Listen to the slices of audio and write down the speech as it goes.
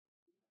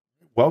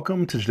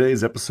Welcome to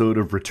today's episode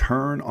of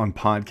Return on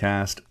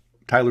Podcast.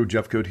 Tyler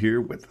Jeffcoat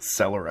here with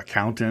Seller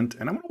Accountant,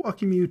 and I'm going to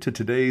welcome you to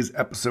today's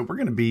episode. We're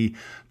going to be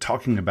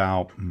talking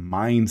about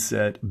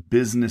mindset,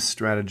 business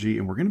strategy,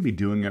 and we're going to be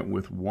doing it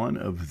with one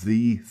of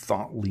the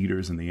thought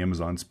leaders in the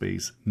Amazon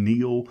space,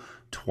 Neil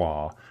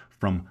Twa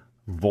from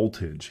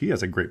Voltage. He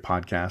has a great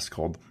podcast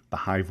called the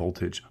High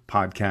Voltage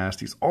Podcast.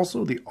 He's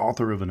also the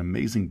author of an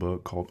amazing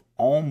book called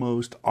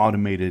Almost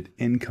Automated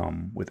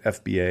Income with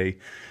FBA.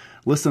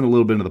 Listen a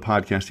little bit into the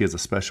podcast. He has a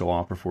special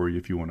offer for you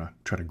if you want to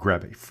try to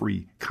grab a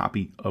free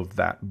copy of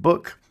that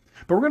book.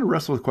 But we're going to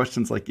wrestle with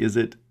questions like, is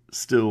it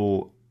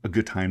still a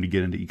good time to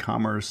get into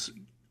e-commerce?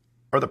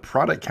 Are the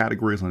product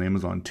categories on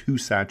Amazon too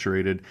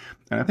saturated?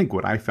 And I think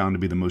what I found to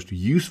be the most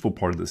useful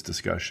part of this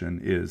discussion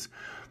is,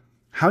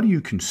 how do you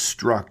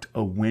construct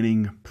a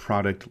winning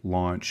product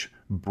launch,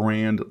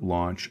 brand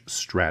launch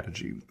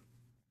strategy?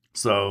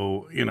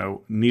 So,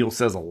 Neil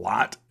says a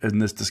lot in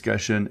this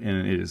discussion,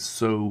 and it is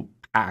so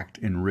packed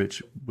and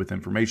rich with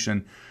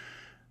information.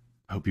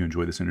 I hope you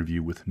enjoy this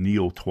interview with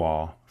Neil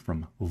Twa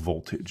from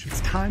Voltage.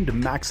 It's time to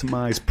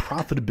maximize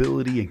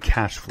profitability and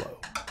cash flow.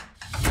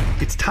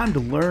 It's time to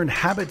learn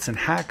habits and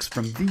hacks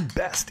from the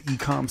best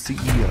e-com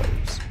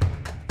CEOs.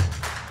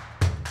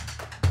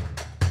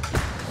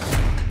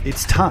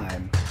 It's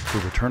time for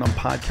Return on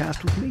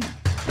Podcast with me,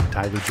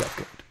 Tyler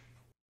Jeffcoat.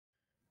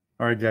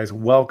 All right, guys,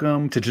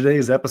 welcome to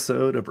today's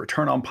episode of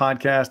Return on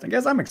Podcast. And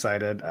guys, I'm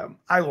excited.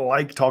 I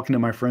like talking to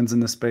my friends in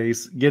the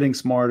space, getting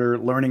smarter,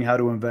 learning how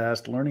to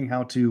invest, learning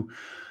how to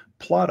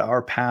plot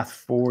our path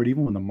forward,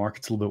 even when the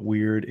market's a little bit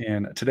weird.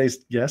 And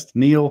today's guest,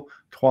 Neil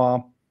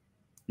Twa,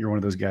 you're one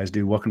of those guys,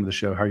 dude. Welcome to the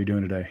show. How are you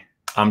doing today?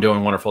 I'm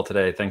doing wonderful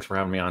today. Thanks for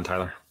having me on,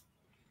 Tyler.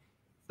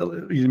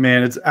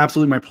 Man, it's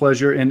absolutely my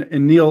pleasure. And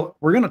Neil,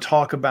 we're going to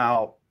talk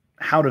about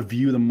how to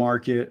view the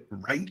market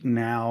right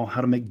now, how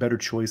to make better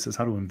choices,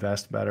 how to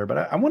invest better.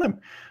 But I want to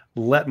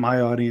let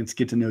my audience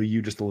get to know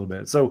you just a little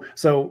bit. So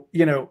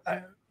we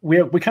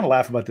kind of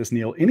laugh about this,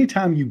 Neil.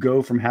 Anytime you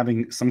go from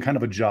having some kind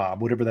of a job,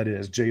 whatever that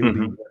is,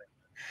 JOB,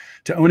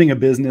 to owning a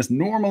business,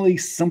 normally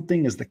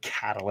something is the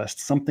catalyst.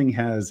 Something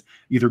has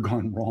either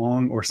gone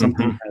wrong or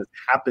something has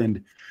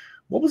happened.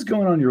 What was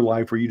going on in your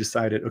life where you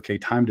decided, okay,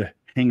 time to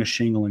hang a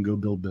shingle and go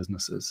build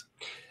businesses?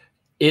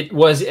 It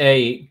was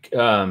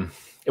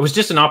it was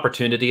just an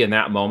opportunity in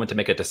that moment to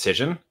make a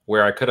decision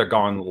where I could have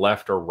gone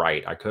left or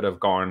right. I could have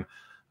gone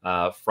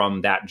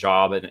from that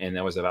job, and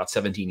that was about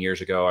 17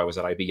 years ago. I was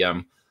at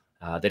IBM.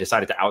 They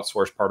decided to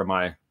outsource part of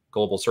my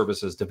global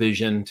services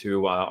division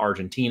to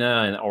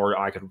Argentina, or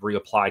I could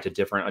reapply to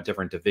a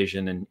different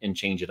division and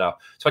change it up.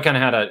 So I kind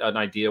of had an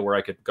idea where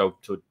I could go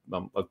to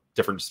a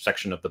different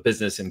section of the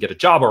business and get a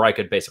job, or I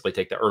could basically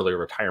take the early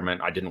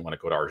retirement. I didn't want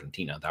to go to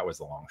Argentina. That was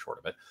the long short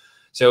of it.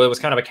 So it was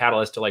kind of a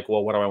catalyst to like,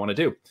 well, what do I want to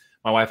do?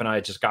 My wife and I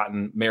had just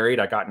gotten married.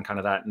 I gotten kind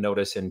of that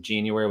notice in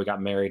January. We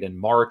got married in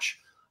March.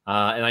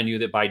 And I knew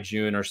that by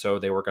June or so,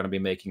 they were going to be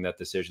making that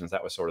decisions.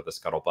 That was sort of the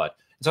scuttlebutt.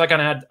 And so I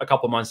kind of had a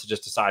couple months to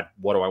just decide,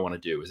 what do I want to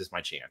do? Is this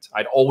my chance?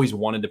 I'd always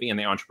wanted to be in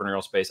the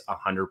entrepreneurial space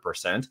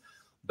 100%.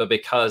 But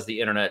because the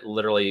internet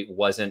literally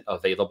wasn't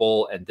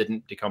available and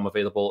didn't become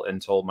available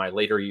until my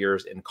later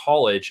years in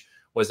college,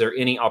 was there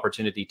any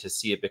opportunity to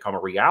see it become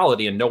a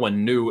reality? And no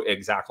one knew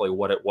exactly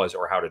what it was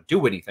or how to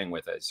do anything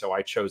with it. So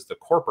I chose the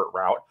corporate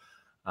route.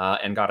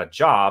 And got a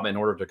job in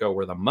order to go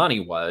where the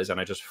money was.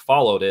 And I just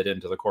followed it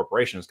into the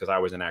corporations because I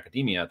was in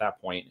academia at that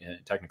point,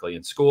 technically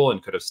in school,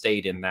 and could have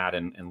stayed in that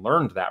and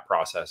learned that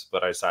process.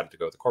 But I decided to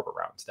go the corporate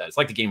route instead. It's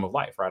like the game of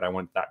life, right? I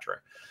went that track.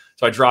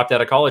 So I dropped out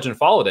of college and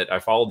followed it. I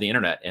followed the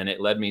internet, and it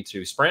led me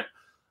to Sprint,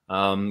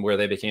 where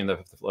they became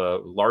the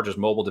largest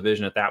mobile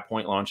division at that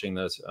point, launching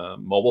those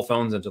mobile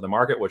phones into the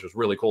market, which was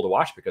really cool to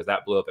watch because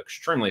that blew up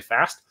extremely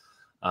fast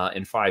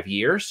in 5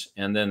 years.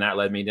 And then that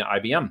led me to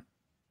IBM,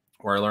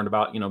 where I learned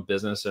about,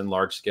 business and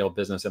large scale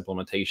business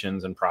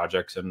implementations and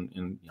projects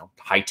and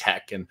high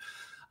tech and,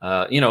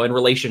 in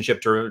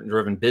relationship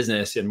driven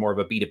business in more of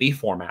a B2B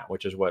format,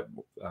 which is what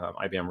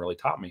IBM really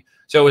taught me.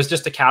 So it was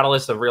just a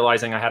catalyst of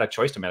realizing I had a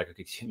choice to make. I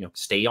could,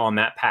 stay on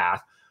that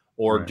path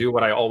or do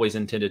what I always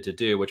intended to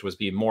do, which was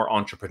be more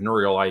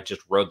entrepreneurial. I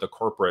just rode the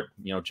corporate,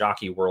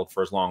 jockey world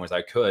for as long as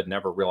I could,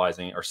 never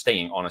realizing or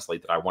staying, honestly,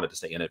 that I wanted to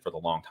stay in it for the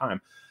long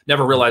time,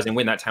 never realizing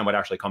when that time would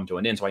actually come to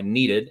an end. So I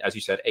needed, as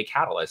you said, a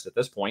catalyst. At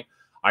this point,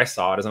 I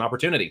saw it as an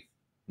opportunity,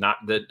 not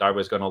that I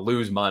was going to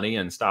lose money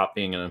and stop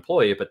being an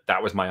employee, but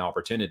that was my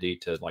opportunity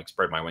to like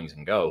spread my wings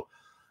and go.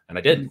 And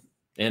I did.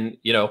 And,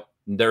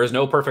 there is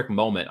no perfect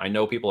moment. I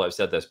know people have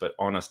said this, but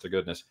honest to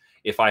goodness,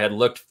 if I had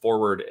looked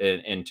forward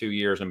in 2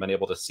 years and been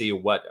able to see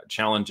what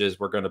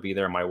challenges were going to be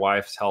there, my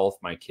wife's health,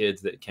 my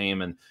kids that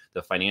came, and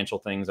the financial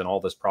things and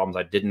all those problems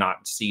I did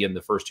not see in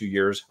the first 2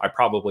 years, I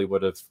probably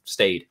would have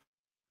stayed.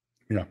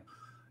 Yeah.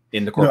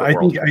 In the corporate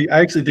world.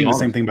 I actually think the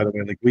same thing, by the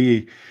way.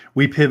 Like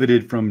we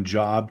pivoted from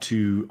job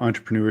to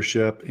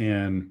entrepreneurship,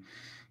 and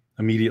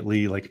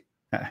immediately like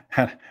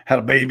had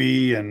a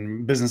baby,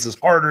 and business is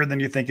harder than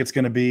you think it's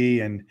going to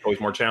be, and always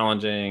more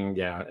challenging.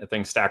 Yeah,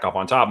 things stack up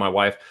on top. My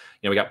wife,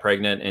 we got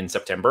pregnant in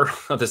September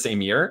of the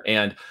same year,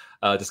 and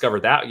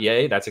Discovered that,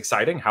 yay, that's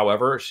exciting.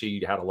 However,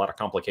 she had a lot of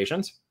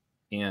complications.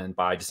 And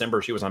by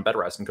December, she was on bed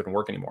rest and couldn't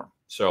work anymore.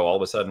 So all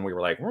of a sudden we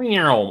were like,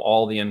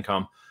 all the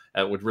income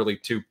with really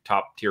two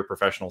top tier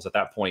professionals at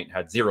that point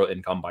had zero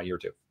income by year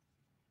 2.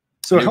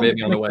 So new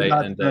baby on the way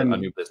and a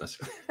new business.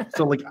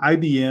 So like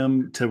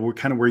IBM to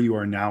kind of where you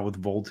are now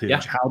with Voltage,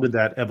 Yeah. how did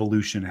that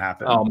evolution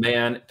happen? Oh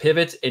man,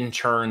 pivots and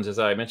churns, as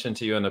I mentioned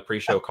to you in the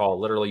pre-show call,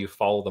 literally you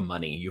follow the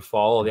money, you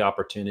follow the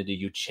opportunity,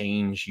 you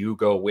change, you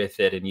go with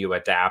it and you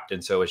adapt.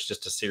 And so it's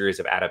just a series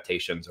of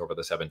adaptations over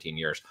the 17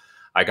 years.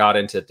 I got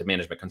into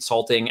management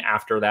consulting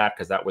after that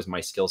because that was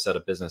my skill set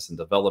of business and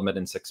development.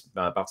 And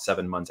about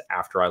 7 months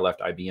after I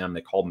left IBM,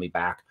 they called me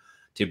back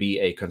to be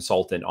a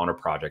consultant on a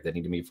project. They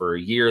needed me for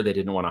a year. They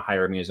didn't want to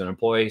hire me as an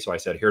employee. So I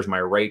said, here's my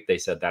rate. They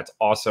said, that's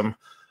awesome.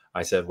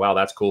 I said, wow,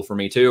 that's cool for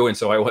me too. And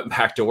so I went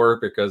back to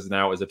work because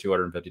now it was a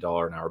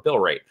 $250 an hour bill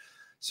rate.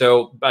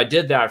 So I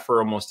did that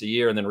for almost a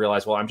year and then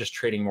realized, well, I'm just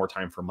trading more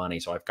time for money.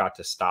 So I've got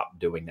to stop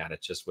doing that.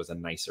 It just was a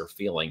nicer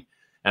feeling.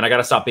 And I got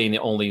to stop being the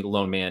only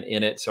lone man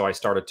in it. So I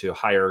started to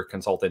hire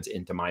consultants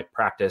into my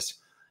practice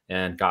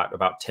and got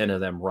about 10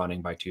 of them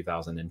running by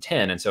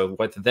 2010. And so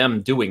with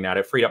them doing that,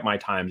 it freed up my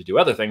time to do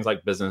other things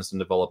like business and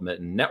development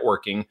and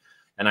networking.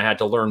 And I had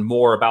to learn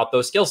more about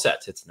those skill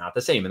sets. It's not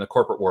the same in the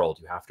corporate world.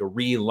 You have to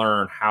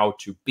relearn how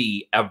to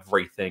be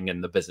everything in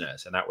the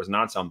business. And that was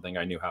not something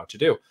I knew how to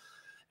do.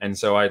 And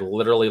so I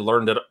literally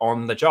learned it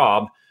on the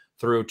job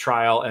through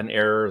trial and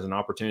errors and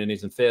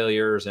opportunities and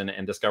failures,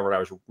 and discovered I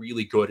was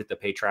really good at the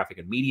paid traffic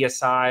and media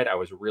side. I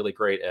was really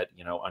great at,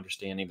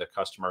 understanding the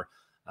customer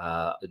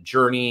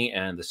journey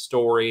and the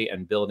story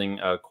and building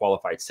a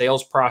qualified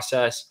sales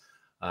process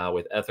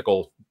with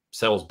ethical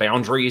sales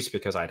boundaries,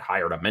 because I'd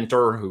hired a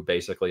mentor who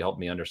basically helped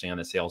me understand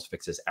that sales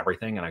fixes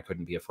everything and I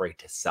couldn't be afraid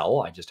to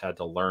sell. I just had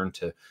to learn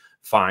to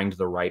find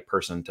the right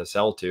person to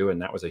sell to.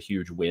 And that was a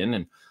huge win.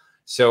 And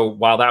so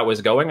while that was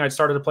going, I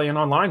started playing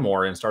online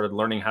more and started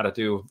learning how to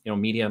do,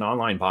 media and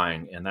online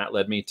buying. And that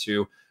led me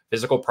to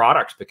physical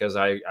products because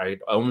I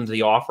owned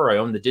the offer, I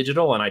owned the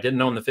digital, and I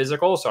didn't own the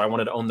physical. So I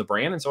wanted to own the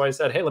brand. And so I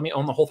said, hey, let me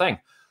own the whole thing.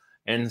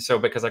 And so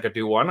because I could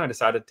do one, I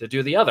decided to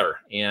do the other.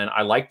 And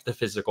I liked the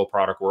physical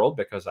product world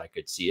because I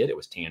could see it. It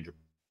was tangible.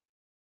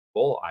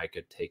 I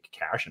could take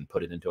cash and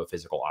put it into a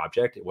physical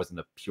object. It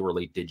wasn't a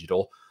purely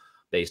digital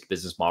based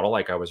business model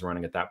like I was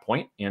running at that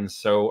point. And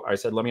so I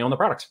said, let me own the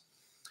products.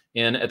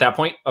 And at that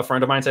point, a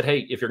friend of mine said, hey,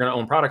 if you're going to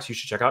own products, you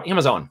should check out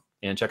Amazon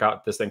and check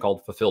out this thing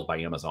called Fulfilled by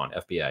Amazon,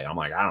 FBA. I'm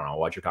like, I don't know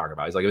what you're talking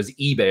about. He's like, it was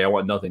eBay. I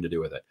want nothing to do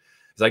with it.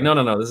 He's like, no,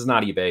 this is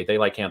not eBay. They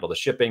handle the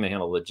shipping. They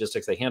handle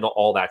logistics. They handle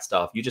all that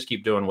stuff. You just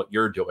keep doing what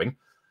you're doing,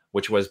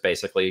 which was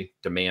basically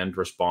demand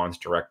response,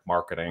 direct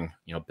marketing,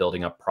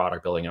 building a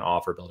product, building an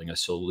offer, building a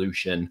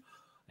solution,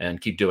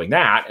 and keep doing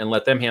that and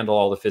let them handle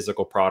all the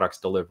physical products,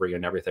 delivery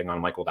and everything.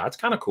 I'm like, well, that's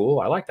kind of cool.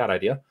 I like that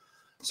idea.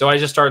 So I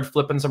just started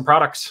flipping some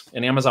products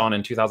in Amazon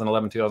in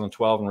 2011,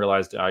 2012, and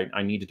realized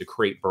I needed to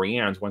create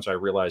brands. Once I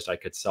realized I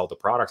could sell the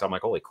products, I'm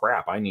like, holy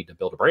crap, I need to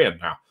build a brand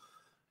now.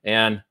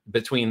 And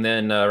between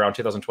then, around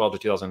 2012 to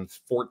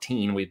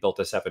 2014, we built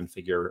a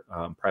 7-figure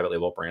private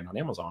label brand on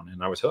Amazon,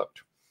 and I was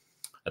hooked.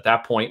 At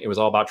that point, it was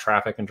all about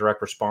traffic and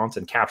direct response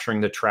and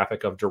capturing the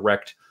traffic of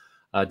direct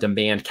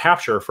demand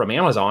capture from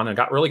Amazon, and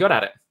got really good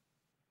at it.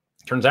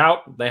 Turns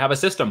out they have a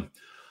system.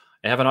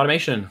 They have an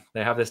automation.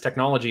 They have this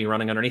technology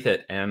running underneath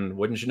it. And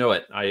wouldn't you know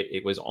it,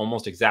 it was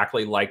almost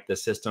exactly like the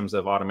systems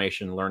of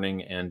automation,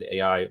 learning, and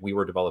AI we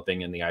were developing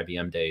in the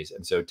IBM days.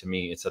 And so to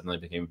me, it suddenly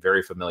became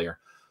very familiar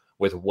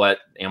with what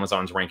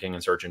Amazon's ranking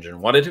and search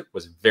engine wanted. It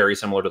was very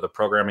similar to the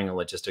programming and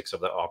logistics of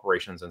the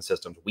operations and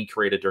systems we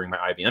created during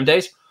my IBM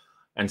days.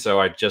 And so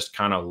I just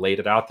kind of laid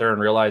it out there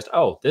and realized,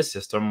 oh, this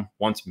system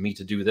wants me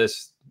to do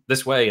this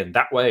way and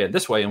that way and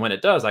this way. And when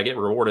it does, I get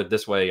rewarded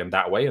this way and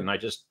that way. And I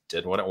just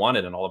did what it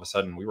wanted. And all of a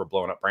sudden we were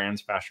blowing up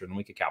brands faster than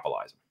we could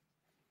capitalize.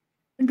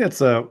 I think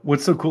that's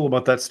what's so cool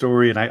about that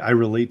story. And I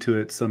relate to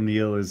it some,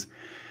 Neil, is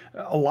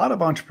a lot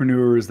of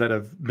entrepreneurs that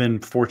have been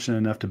fortunate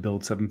enough to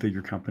build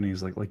 7-figure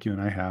companies like you and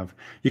I have,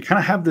 you kind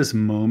of have this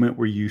moment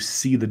where you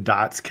see the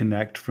dots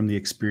connect from the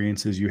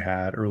experiences you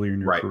had earlier in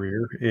your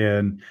career.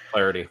 And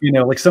clarity,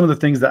 like some of the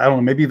things that, I don't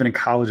know, maybe even in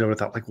college, I would have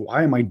thought like,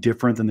 why am I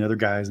different than the other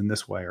guys in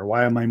this way? Or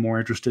why am I more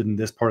interested in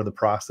this part of the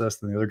process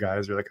than the other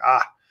guys? You're like,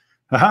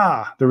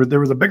 there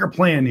was a bigger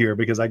plan here,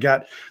 because I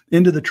got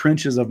into the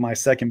trenches of my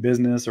second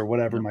business or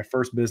whatever, my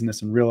first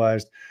business, and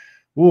realized,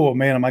 oh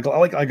man, I'm like,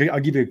 I'll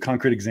give you a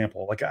concrete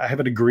example. Like I have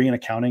a degree in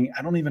accounting.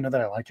 I don't even know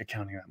that I like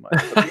accounting that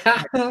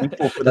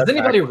much. Does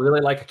anybody really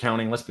like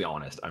accounting? Let's be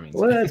honest. I mean,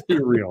 let's be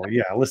real.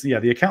 Yeah. Listen,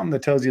 the accountant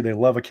that tells you they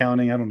love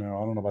accounting. I don't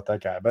know about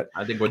that guy, but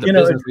I think with the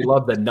business, we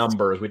love the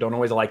numbers. We don't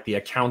always like the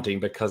accounting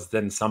because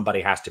then somebody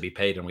has to be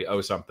paid and we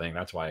owe something.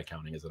 That's why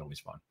accounting isn't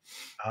always fun.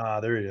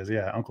 There it is.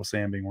 Yeah. Uncle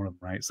Sam being one of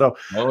them. Right. So,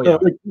 yeah.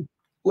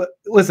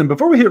 Listen,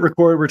 before we hit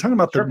record, we're talking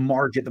about the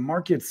market. The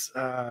market's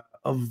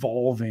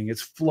evolving.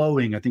 It's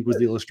flowing, I think was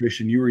the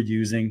illustration you were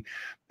using.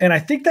 And I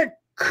think that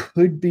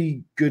could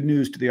be good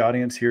news to the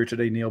audience here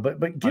today, Neil.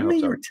 But I give hope me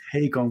so. your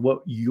take on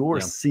what you're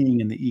Yeah. seeing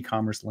in the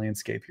e-commerce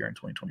landscape here in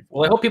Well, I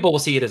 2024. hope people will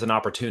see it as an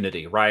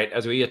opportunity, right?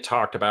 As we had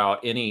talked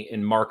about any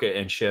in market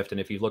and shift. And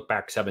if you look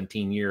back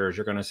 17 years,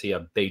 you're going to see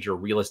a major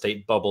real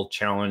estate bubble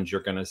challenge.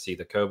 You're going to see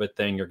the COVID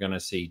thing. You're going to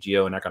see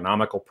geo and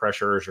economical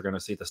pressures. You're going to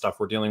see the stuff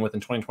we're dealing with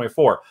in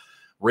 2024,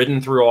 ridden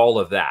through all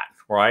of that,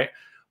 right?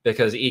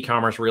 Because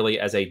e-commerce really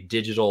as a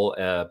digital,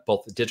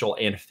 both digital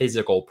and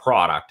physical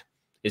product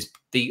is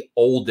the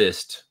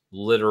oldest,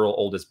 literal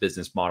oldest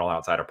business model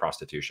outside of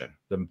prostitution,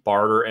 the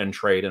barter and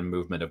trade and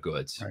movement of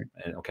goods. Right.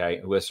 And okay,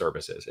 with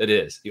services. It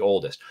is the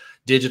oldest.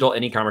 Digital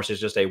and e-commerce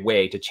is just a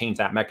way to change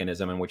that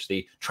mechanism in which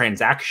the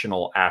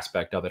transactional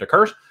aspect of it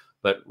occurs.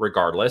 But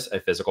regardless, a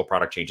physical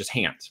product changes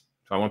hands.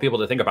 So I want people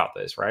to think about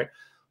this, right?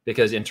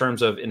 Because in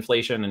terms of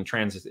inflation and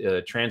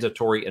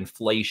transitory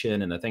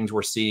inflation and the things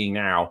we're seeing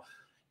now,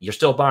 you're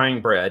still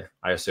buying bread,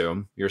 I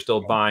assume. You're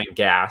still buying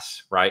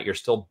gas, right? You're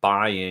still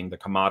buying the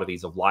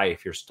commodities of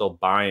life. You're still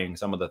buying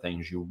some of the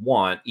things you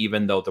want,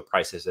 even though the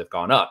prices have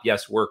gone up.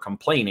 Yes, we're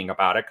complaining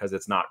about it because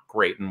it's not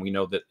great. And we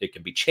know that it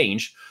can be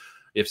changed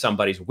if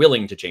somebody's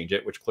willing to change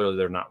it, which clearly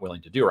they're not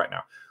willing to do right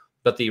now.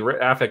 But the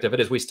affect of it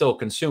is we still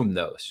consume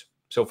those.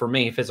 So for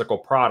me, physical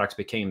products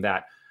became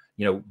that,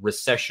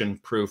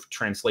 recession-proof,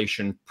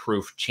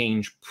 translation-proof,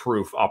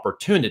 change-proof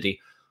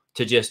opportunity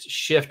to just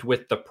shift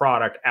with the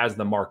product as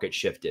the market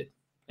shifted.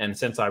 And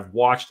since I've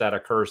watched that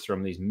occurs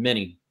from these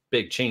many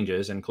big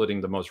changes,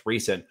 including the most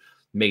recent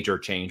major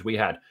change, we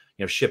had,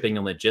 shipping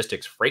and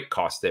logistics freight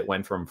costs that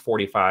went from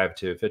 45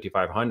 to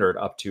 5,500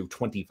 up to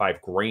 25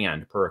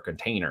 grand per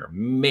container,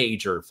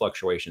 major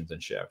fluctuations in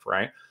shift,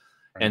 right?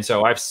 And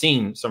so I've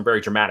seen some very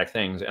dramatic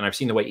things, and I've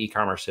seen the way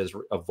e-commerce has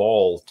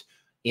evolved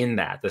in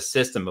that. The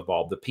system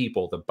evolved, the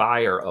people, the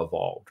buyer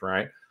evolved,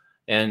 right?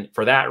 And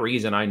for that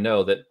reason, I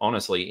know that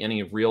honestly,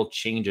 any real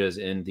changes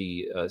in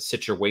the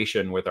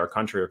situation with our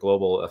country or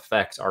global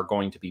effects are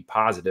going to be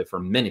positive for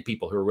many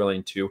people who are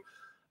willing to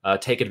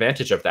take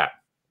advantage of that.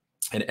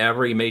 And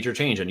every major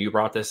change, and you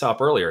brought this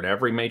up earlier, and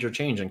every major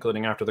change,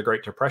 including after the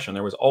Great Depression,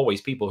 there was always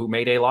people who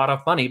made a lot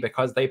of money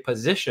because they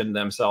positioned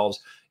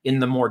themselves in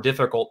the more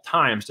difficult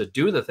times to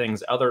do the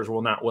things others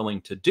were not willing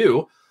to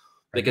do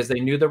because they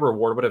knew the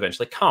reward would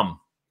eventually come.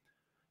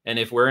 And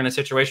if we're in a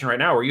situation right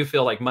now where you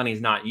feel like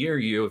money's not near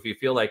you, if you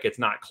feel like it's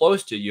not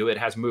close to you, it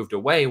has moved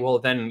away, well,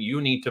 then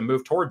you need to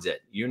move towards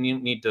it. You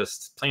need to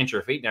plant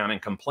your feet down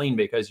and complain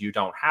because you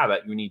don't have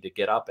it. You need to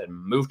get up and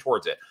move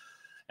towards it.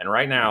 And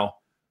right now,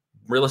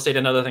 real estate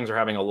and other things are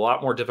having a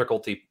lot more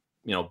difficulty,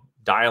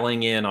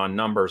 dialing in on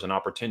numbers and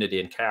opportunity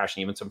and cash,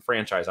 and even some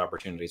franchise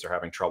opportunities are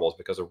having troubles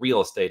because of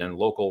real estate and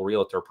local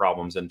realtor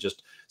problems and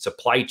just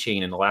supply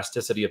chain and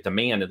elasticity of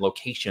demand and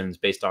locations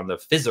based on the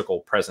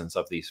physical presence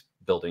of these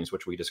buildings,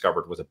 which we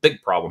discovered was a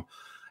big problem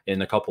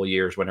in a couple of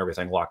years when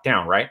everything locked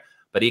down, right?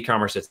 But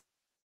e-commerce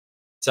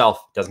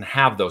itself doesn't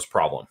have those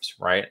problems,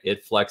 right?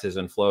 It flexes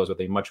and flows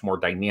with a much more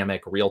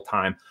dynamic,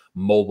 real-time,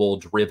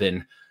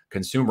 mobile-driven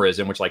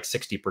consumerism, which like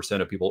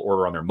 60% of people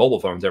order on their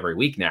mobile phones every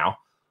week now.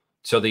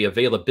 So the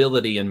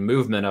availability and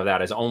movement of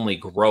that is only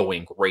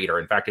growing greater.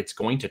 In fact, it's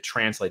going to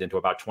translate into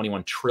about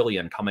 21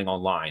 trillion coming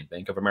online.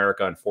 Bank of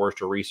America and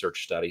Forrester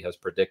Research study has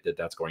predicted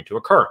that's going to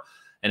occur.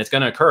 And it's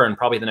going to occur in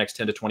probably the next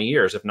 10 to 20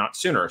 years, if not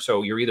sooner.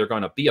 So you're either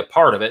going to be a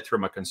part of it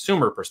from a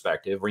consumer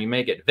perspective, or you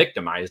may get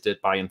victimized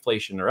it by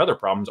inflation or other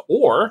problems,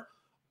 or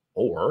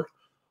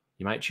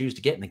you might choose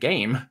to get in the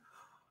game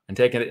and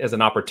take it as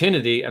an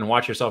opportunity and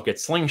watch yourself get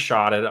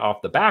slingshotted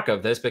off the back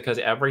of this, because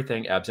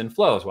everything ebbs and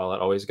flows. While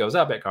it always goes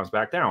up, it comes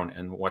back down.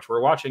 And what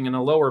we're watching in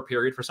a lower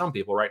period for some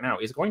people right now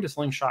is going to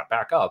slingshot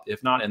back up.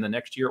 If not in the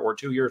next year or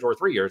 2 years or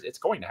 3 years, it's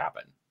going to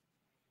happen.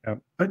 Yeah.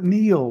 But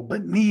Neil,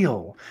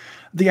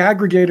 the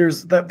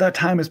aggregators, that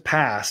time has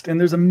passed, and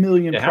there's a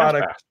million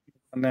products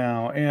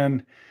now.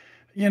 And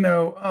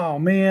oh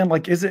man,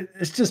 like it's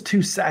just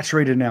too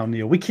saturated now,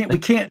 Neil. We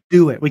can't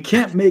do it. We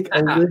can't make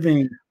a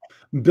living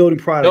building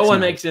products. No one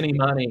makes any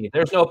money.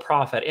 There's no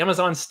profit.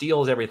 Amazon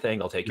steals everything.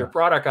 They'll take your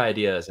product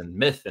ideas and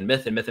myth.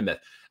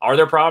 Are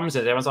there problems?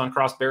 Has Amazon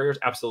crossed barriers?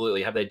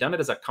 Absolutely. Have they done it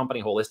as a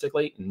company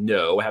holistically?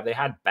 No. Have they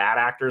had bad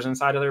actors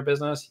inside of their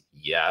business?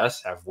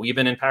 Yes. Have we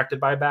been impacted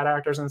by bad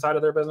actors inside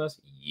of their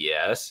business?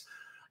 Yes.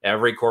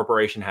 Every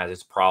corporation has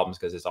its problems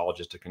because it's all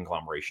just a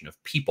conglomeration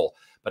of people.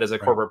 But as a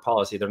corporate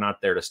policy, they're not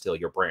there to steal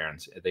your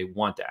brands. They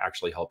want to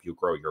actually help you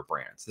grow your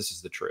brands. This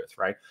is the truth,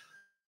 right?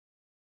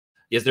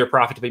 Is there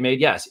profit to be made?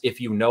 Yes, if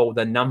you know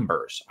the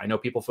numbers. I know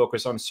people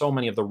focus on so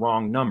many of the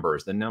wrong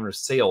numbers, the number of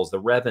sales,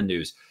 the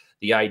revenues,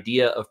 the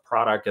idea of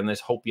product, and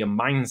this hopium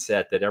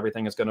mindset that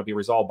everything is going to be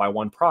resolved by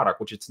one product,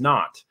 which it's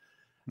not.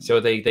 So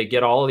they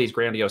get all of these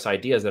grandiose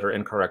ideas that are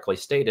incorrectly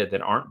stated,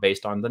 that aren't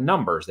based on the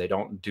numbers. They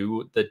don't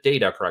do the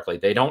data correctly.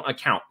 They don't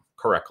account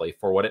correctly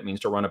for what it means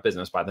to run a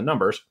business by the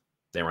numbers.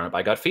 They run it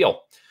by gut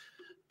feel.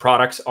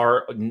 Products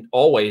are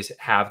always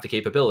have the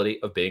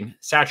capability of being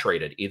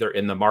saturated, either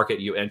in the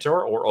market you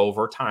enter or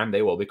over time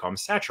they will become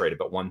saturated.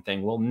 But one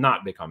thing will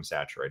not become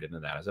saturated,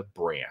 and that is a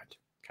brand.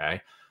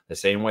 Okay. The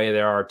same way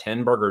there are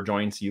 10 burger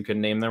joints, you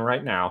can name them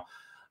right now.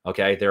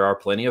 Okay. There are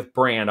plenty of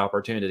brand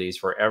opportunities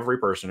for every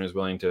person who's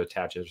willing to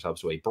attach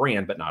themselves to a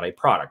brand, but not a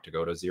product. To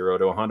go to 0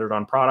 to 100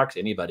 on products,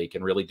 anybody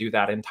can really do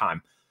that in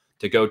time.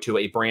 To go to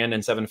a brand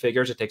in 7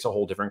 figures, it takes a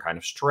whole different kind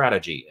of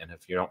strategy. And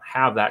if you don't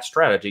have that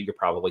strategy, you're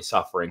probably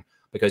suffering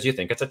because you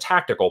think it's a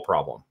tactical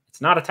problem.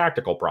 It's not a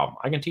tactical problem.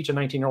 I can teach a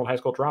 19-year-old high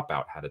school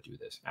dropout how to do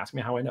this. Ask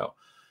me how I know.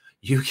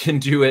 You can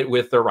do it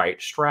with the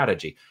right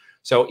strategy.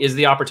 So is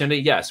the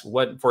opportunity? Yes.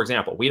 What, for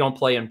example, we don't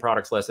play in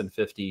products less than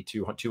 $50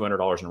 to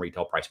 $200 in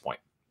retail price point.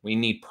 We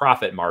need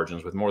profit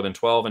margins with more than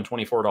 $12 and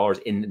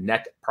 $24 in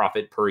net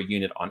profit per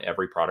unit on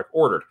every product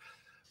ordered.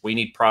 We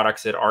need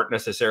products that aren't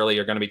necessarily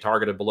are going to be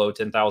targeted below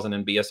 10,000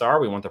 in BSR.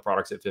 We want the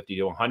products at 50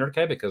 to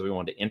 100K because we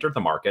want to enter the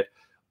market,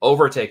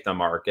 overtake the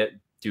market,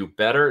 do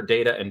better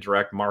data and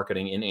direct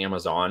marketing in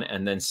Amazon,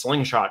 and then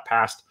slingshot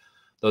past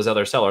those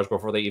other sellers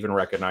before they even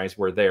recognize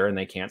we're there and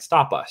they can't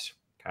stop us.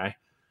 Okay.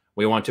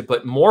 We want to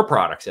put more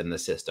products in the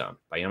system.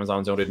 By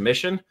Amazon's own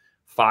admission,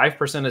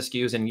 5% of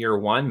SKUs in year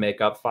 1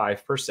 make up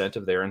 5%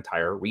 of their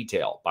entire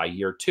retail. By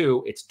year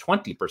 2, it's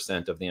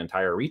 20% of the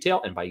entire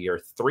retail. And by year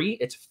 3,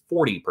 it's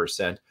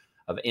 40%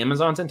 of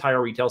Amazon's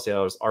entire retail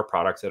sales are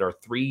products that are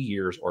 3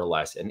 years or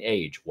less in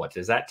age. What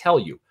does that tell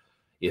you?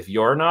 If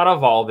you're not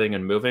evolving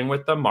and moving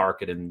with the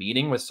market and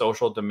meeting with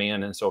social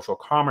demand and social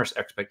commerce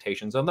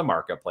expectations of the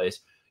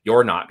marketplace,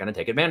 you're not going to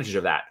take advantage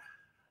of that.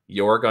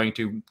 You're going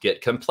to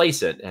get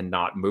complacent and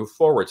not move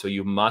forward. So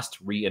you must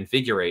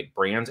reinvigorate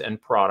brands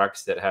and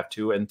products that have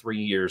 2 and 3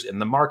 years in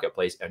the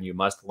marketplace, and you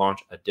must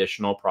launch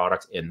additional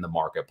products in the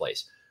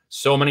marketplace.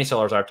 So many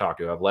sellers I've talked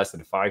to have less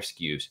than 5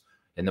 SKUs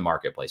in the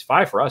marketplace.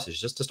 5 for us is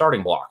just a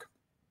starting block.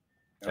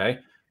 Okay.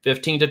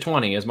 15 to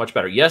 20 is much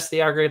better. Yes,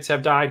 the aggregates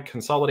have died.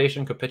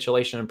 Consolidation,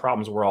 capitulation, and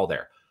problems were all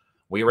there.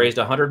 We raised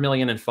 $100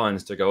 million in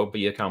funds to go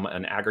become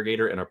an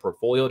aggregator in a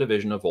portfolio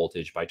division of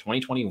Voltage. By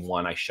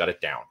 2021, I shut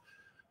it down.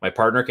 My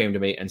partner came to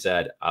me and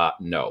said,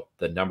 no,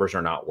 the numbers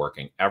are not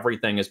working.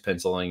 Everything is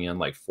penciling in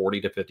like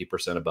 40 to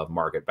 50% above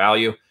market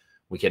value.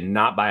 We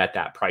cannot buy at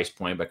that price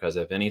point because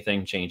if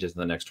anything changes in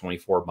the next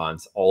 24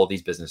 months, all of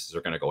these businesses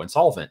are going to go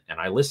insolvent. And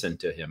I listened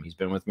to him. He's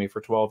been with me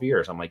for 12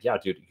 years. I'm like, yeah,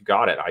 dude, you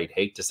got it. I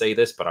hate to say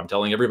this, but I'm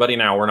telling everybody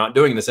now we're not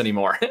doing this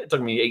anymore. It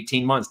took me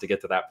 18 months to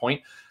get to that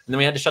point. And then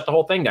we had to shut the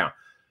whole thing down.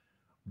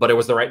 But it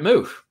was the right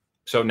move.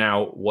 So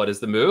now what is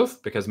the move?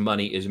 Because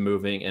money is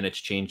moving and it's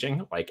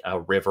changing like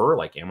a river,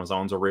 like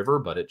Amazon's a river,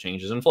 but it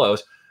changes and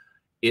flows,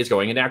 is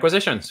going into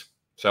acquisitions.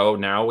 So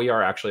now we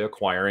are actually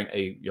acquiring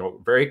a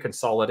very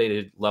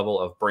consolidated level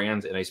of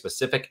brands in a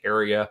specific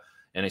area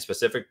and a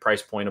specific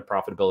price point of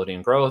profitability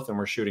and growth. And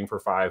we're shooting for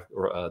 5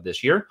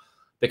 this year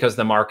because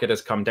the market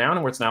has come down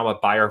and it's now a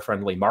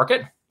buyer-friendly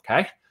market.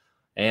 Okay.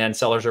 And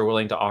sellers are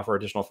willing to offer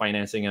additional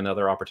financing and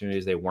other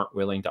opportunities they weren't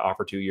willing to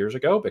offer 2 years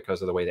ago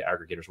because of the way the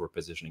aggregators were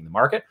positioning the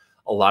market.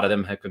 A lot of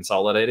them have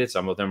consolidated.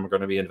 Some of them are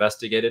going to be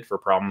investigated for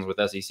problems with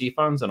SEC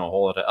funds and a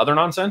whole lot of other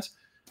nonsense.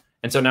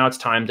 And so now it's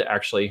time to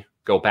actually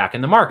go back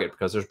in the market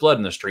because there's blood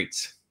in the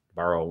streets, to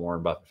borrow a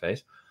Warren Buffett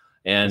phrase.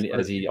 And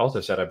as he also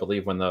said, I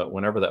believe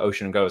whenever the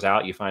ocean goes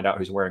out, you find out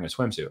who's wearing a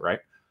swimsuit, right?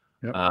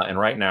 Yep. And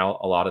right now,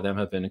 a lot of them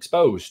have been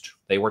exposed.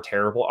 They were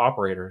terrible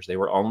operators. They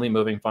were only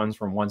moving funds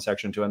from one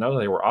section to another.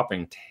 They were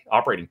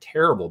operating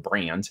terrible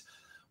brands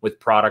with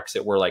products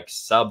that were like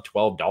sub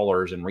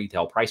 $12 in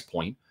retail price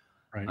point.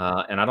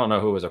 Right. And I don't know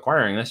who was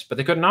acquiring this, but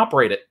they couldn't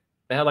operate it.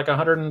 They had like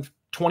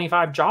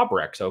 125 job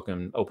recs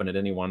open at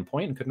any one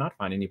point and could not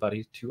find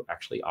anybody to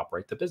actually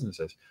operate the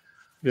businesses.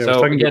 Yeah, I was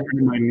talking to a friend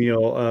of mine,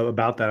 Neil,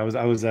 about that. I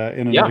was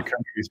in another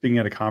country speaking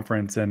at a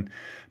conference and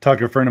talked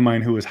to a friend of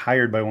mine who was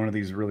hired by one of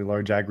these really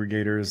large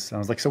aggregators. And I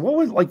was like, so what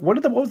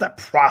was that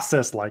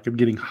process like of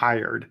getting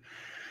hired?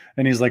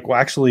 And he's like, well,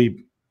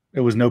 actually,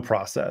 it was no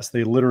process.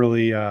 They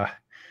literally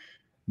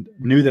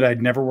knew that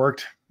I'd never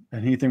worked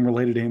anything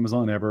related to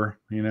Amazon ever,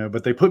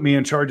 but they put me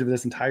in charge of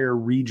this entire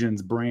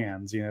region's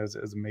brands.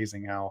 It's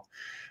amazing how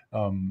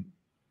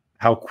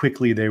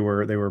quickly they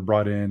were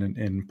brought in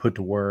and put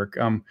to work.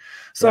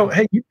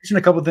 Hey, you mentioned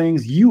a couple of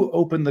things. You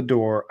opened the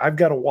door. I've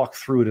got to walk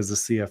through it as a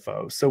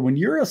CFO. So when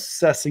you're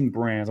assessing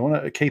brands, I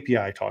want a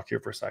KPI talk here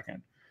for a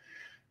second.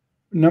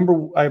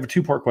 I have a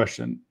 2-part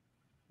question.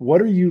 What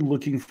are you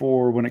looking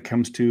for when it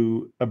comes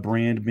to a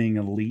brand being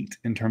elite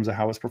in terms of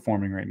how it's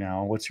performing right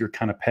now? What's your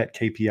kind of pet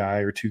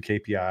KPI or 2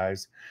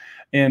 KPIs?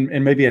 And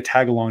maybe a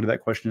tag along to that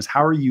question is,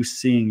 how are you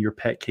seeing your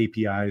pet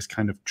KPIs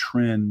kind of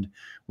trend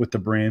with the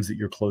brands that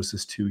you're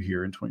closest to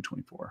here in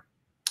 2024?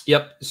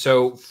 Yep.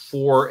 So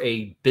for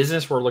a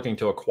business we're looking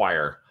to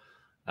acquire,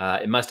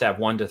 it must have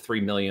 1 to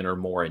 3 million or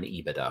more in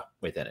EBITDA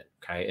within it.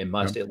 Okay. It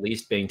must at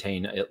least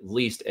maintain at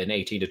least an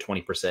 18 to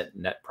 20%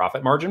 net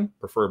profit margin,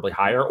 preferably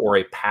higher, or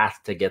a path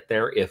to get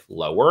there if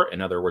lower.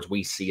 In other words,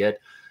 we see it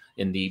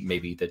in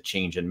maybe the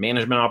change in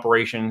management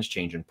operations,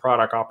 change in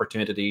product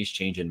opportunities,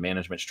 change in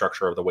management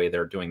structure of the way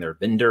they're doing their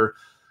vendor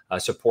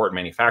support,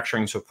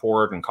 manufacturing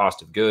support, and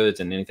cost of goods,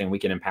 and anything we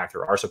can impact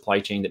through our supply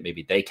chain that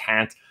maybe they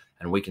can't.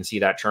 And we can see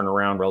that turn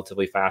around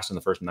relatively fast in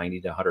the first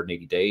 90 to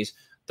 180 days.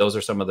 those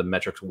are some of the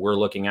metrics we're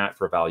looking at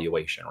for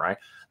evaluation, right?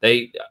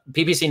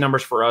 PPC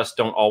numbers for us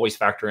don't always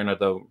factor in,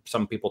 although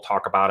some people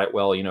talk about it.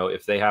 Well,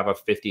 if they have a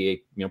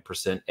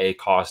 58% A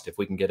cost, if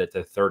we can get it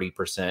to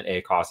 30%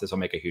 A cost, this will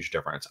make a huge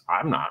difference.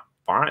 I'm not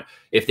fine.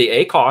 If the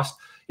A cost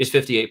is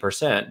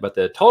 58%, but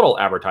the total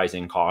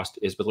advertising cost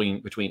is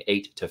between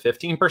 8 to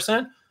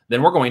 15%,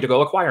 then we're going to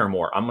go acquire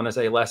more. I'm going to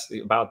say less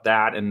about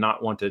that and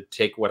not want to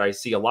take what I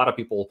see a lot of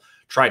people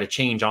try to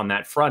change on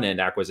that front end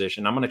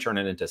acquisition. I'm going to turn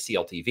it into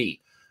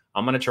CLTV.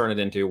 I'm going to turn it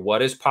into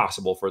what is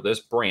possible for this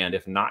brand,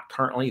 if not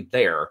currently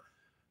there,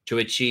 to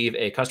achieve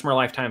a customer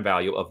lifetime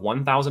value of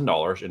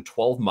 $1,000 in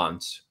 12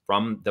 months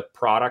from the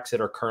products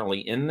that are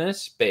currently in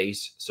this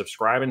space,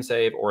 subscribe and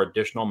save, or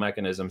additional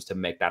mechanisms to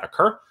make that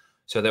occur,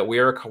 so that we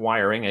are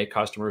acquiring a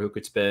customer who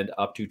could spend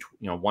up to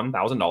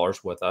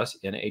 $1,000 with us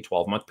in a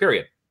 12-month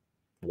period.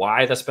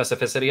 Why the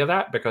specificity of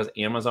that? Because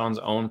Amazon's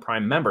own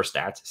Prime member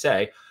stats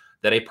say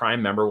that a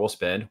Prime member will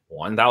spend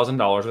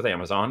 $1,000 with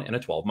Amazon in a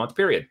 12-month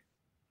period.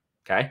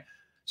 Okay.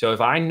 So if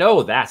I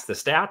know that's the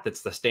stat,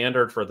 that's the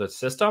standard for the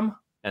system,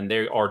 and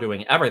they are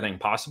doing everything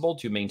possible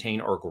to maintain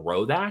or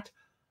grow that,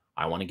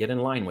 I want to get in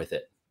line with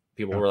it.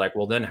 People were like,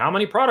 well, then how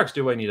many products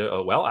do I need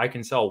to? Well, I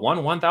can sell one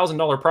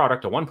 $1,000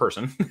 product to one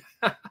person,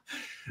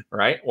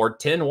 right? Or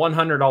 10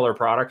 $100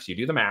 products. You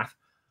do the math.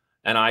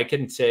 And I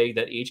can say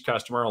that each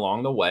customer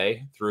along the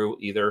way, through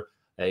either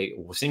a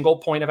single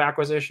point of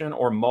acquisition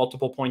or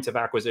multiple points of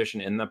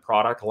acquisition in the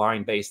product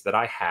line base that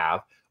I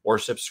have, or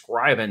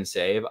subscribe and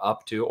save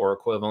up to or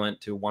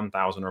equivalent to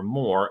 1,000 or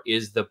more,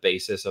 is the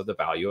basis of the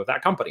value of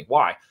that company.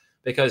 Why?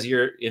 Because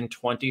you're in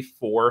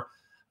 24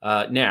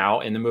 now,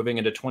 and then moving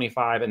into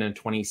 25 and then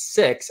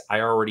 26,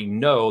 I already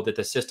know that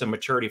the system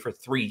maturity for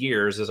 3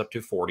 years is up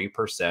to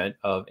 40%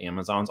 of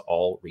Amazon's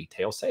all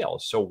retail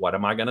sales. So what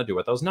am I going to do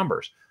with those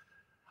numbers?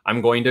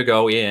 I'm going to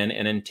go in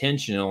and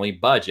intentionally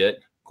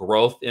budget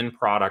growth in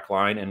product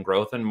line and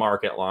growth in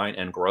market line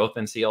and growth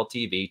in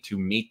CLTV to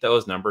meet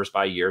those numbers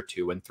by year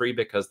 2 and 3,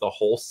 because the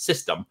whole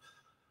system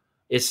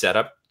is set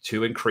up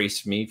to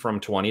increase me from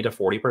 20 to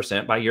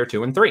 40% by year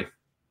 2 and 3.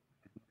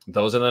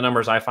 Those are the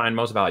numbers I find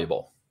most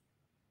valuable.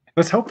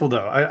 That's helpful,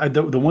 though.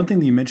 The one thing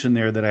that you mentioned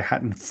there that I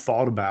hadn't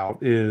thought about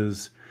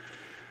is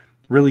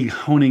really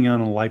honing in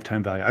on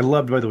lifetime value. I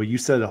loved, by the way, you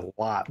said a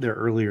lot there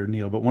earlier,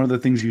 Neil, but one of the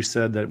things you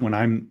said that when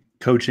I'm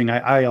coaching,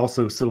 I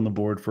also sit on the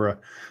board for a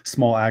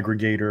small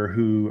aggregator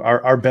who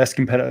our best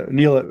competitor,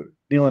 Neil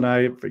and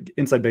I,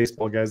 Inside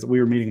Baseball guys,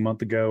 we were meeting a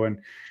month ago, and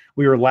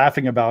we were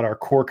laughing about our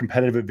core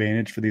competitive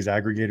advantage for these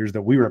aggregators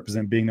that we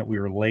represent being that we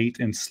were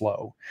late and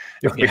slow.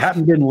 If we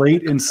hadn't been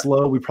late and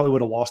slow, we probably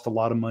would have lost a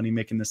lot of money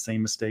making the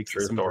same mistakes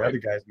that some of the other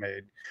guys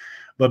made.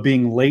 But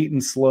being late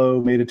and slow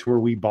made it to where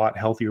we bought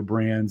healthier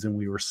brands and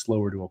we were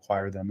slower to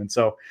acquire them. And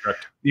so,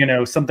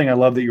 something I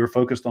love that you were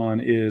focused on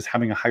is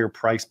having a higher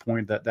price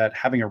point, that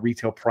having a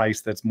retail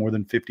price that's more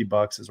than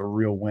 $50 is a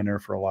real winner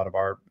for a lot of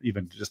our,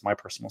 even just my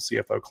personal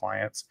CFO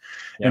clients.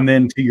 Yeah. And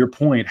then to your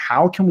point,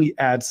 how can we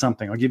add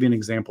something? I'll give you an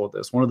example of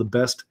this. One of the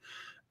best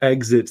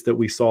exits that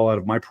we saw out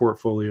of my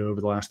portfolio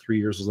over the last 3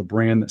 years was a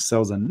brand that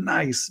sells a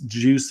nice,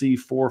 juicy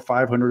 $400 or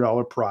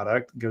 $500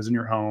 product that goes in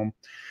your home.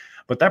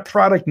 But that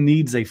product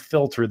needs a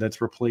filter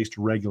that's replaced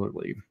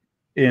regularly.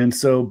 And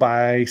so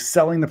by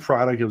selling the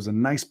product, it was a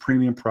nice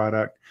premium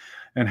product,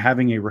 and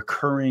having a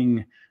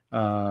recurring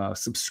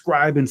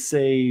subscribe and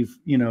save,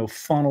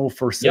 funnel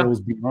for sales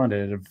beyond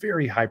it at a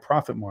very high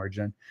profit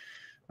margin.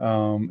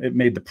 It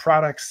made the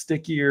product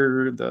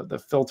stickier.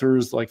 The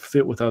filters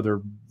fit with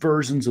other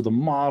versions of the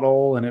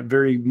model, and it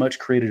very much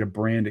created a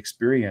brand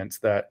experience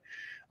that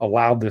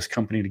allowed this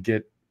company to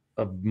get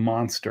a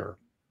monster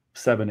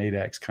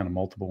 7-8x kind of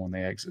multiple when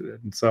they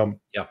exited. And so,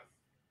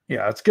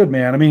 yeah, it's good,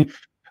 man. I mean,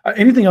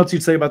 anything else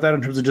you'd say about that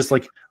in terms of just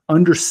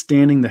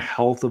understanding the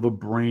health of a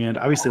brand?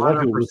 Obviously, a lot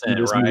of people listen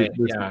to this, right?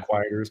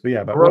 Acquirers,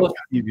 but but how do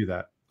you do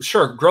that?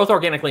 Sure. Growth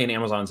organically in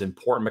Amazon is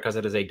important because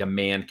it is a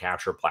demand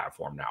capture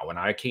platform now. When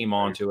I came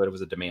onto it, it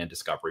was a demand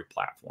discovery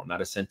platform that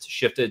has since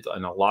shifted,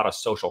 and a lot of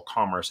social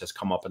commerce has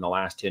come up in the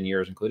last 10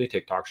 years, including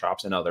TikTok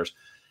shops and others,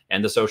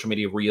 and the social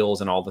media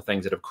reels and all the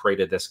things that have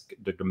created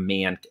the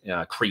demand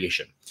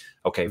creation,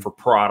 for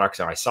products.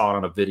 And I saw it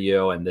on a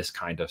video and this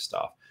kind of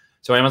stuff.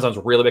 So Amazon's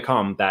really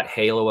become that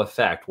halo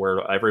effect where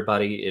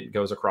it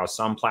goes across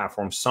some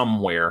platform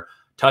somewhere,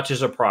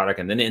 touches a product,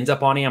 and then ends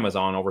up on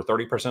Amazon over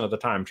 30% of the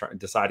time,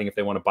 deciding if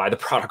they want to buy the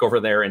product over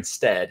there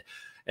instead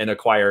and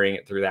acquiring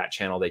it through that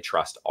channel they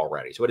trust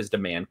already. So it is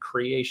demand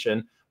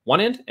creation one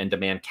end and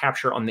demand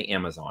capture on the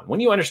Amazon. When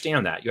you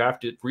understand that, you have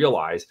to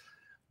realize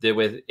that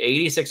with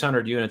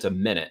 8,600 units a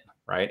minute,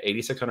 right?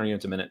 8,600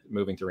 units a minute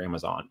moving through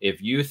Amazon.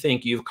 If you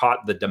think you've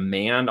caught the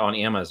demand on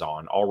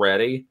Amazon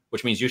already,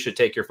 which means you should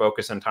take your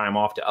focus and time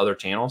off to other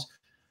channels,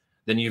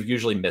 then you've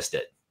usually missed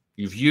it.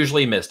 You've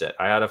usually missed it.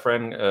 I had a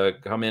friend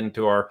come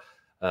into our,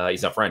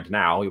 he's a friend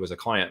now, he was a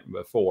client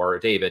before,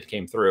 David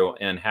came through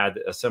and had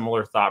a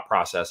similar thought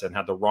process and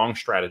had the wrong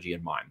strategy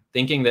in mind,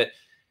 thinking that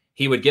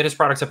He would get his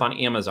products up on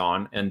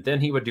Amazon, and then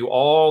he would do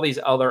all these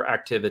other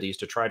activities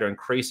to try to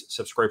increase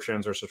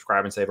subscriptions or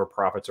subscribe and save or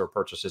profits or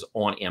purchases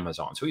on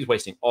Amazon. So he's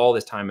wasting all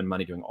this time and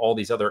money doing all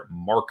these other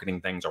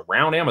marketing things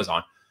around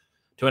Amazon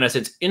to, in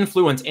essence,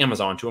 influence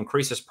Amazon to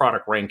increase his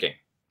product ranking.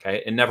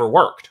 Okay. It never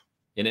worked,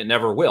 and it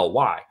never will.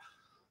 Why?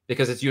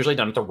 Because it's usually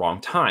done at the wrong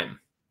time.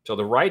 So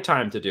the right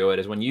time to do it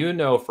is when you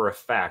know for a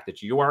fact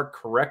that you are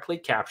correctly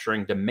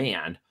capturing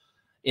demand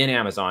in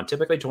Amazon,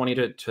 typically 20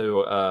 to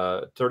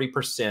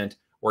 30%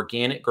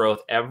 organic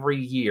growth every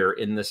year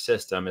in the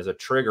system is a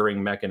triggering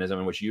mechanism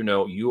in which you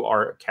know you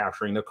are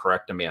capturing the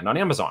correct demand on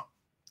Amazon.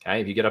 Okay.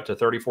 If you get up to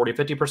 30, 40,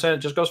 50%, it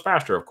just goes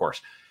faster, of course.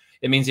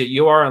 It means that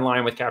you are in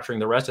line with capturing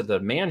the rest of the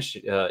demand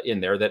in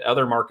there, that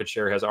other market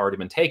share has already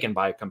been taken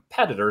by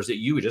competitors that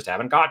you just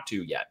haven't got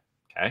to yet.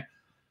 Okay.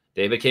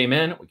 David came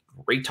in,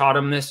 we retaught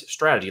him this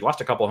strategy. He lost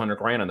a couple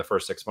 $100,000 in the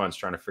first 6 months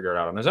trying to figure it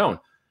out on his own.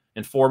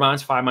 In 4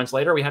 months, 5 months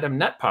later, we had him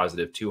net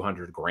positive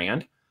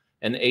 $200,000.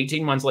 And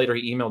 18 months later,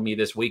 he emailed me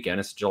this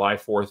weekend. It's July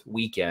 4th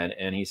weekend.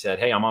 And he said,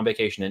 hey, I'm on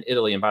vacation in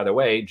Italy. And by the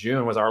way,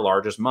 June was our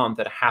largest month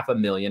at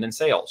 $500,000 in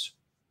sales.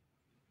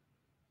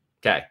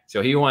 Okay.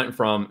 So he went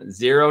from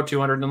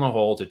 200 in the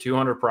hole to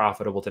 200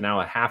 profitable to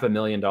now a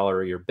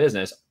 $500,000 a year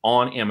business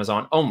on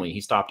Amazon only. He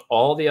stopped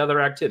all the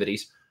other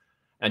activities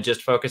and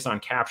just focused on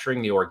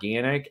capturing the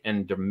organic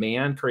and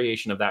demand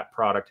creation of that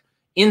product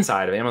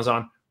inside of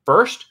Amazon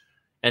first.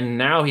 And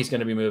now he's going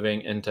to be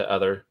moving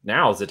into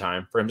now is the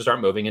time for him to start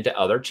moving into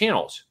other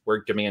channels where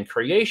demand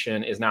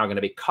creation is now going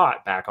to be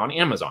caught back on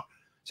Amazon.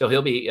 So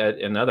he'll be at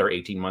another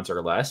 18 months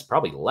or less,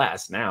 probably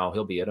less now,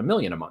 he'll be at $1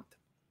 million a month.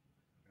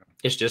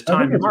 It's just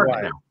time to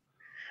market now.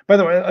 By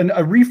the way,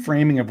 a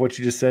reframing of what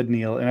you just said,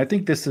 Neil, and I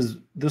think this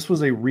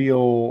was a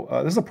real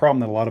this is a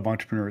problem that a lot of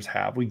entrepreneurs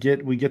have. We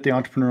get the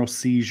entrepreneurial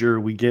seizure.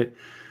 We get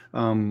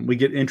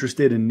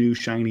interested in new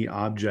shiny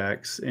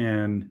objects,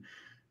 and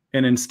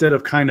instead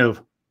of kind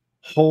of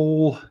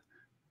whole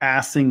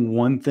assing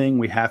one thing,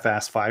 we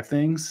half-ass 5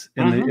 things,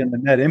 and the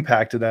net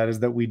impact of that is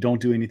that we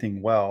don't do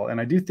anything well.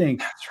 And I do think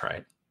that's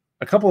right.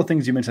 A couple of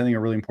things you mentioned I think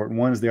are really important.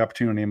 One is the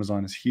opportunity on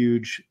Amazon is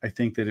huge. I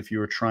think that if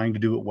you are trying to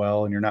do it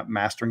well and you're not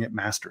mastering it,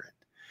 master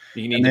it.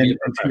 You need to be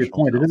to your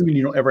point, it doesn't mean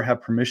you don't ever have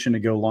permission to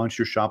go launch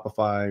your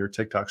Shopify or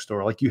TikTok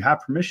store. Like, you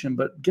have permission,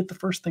 but get the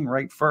first thing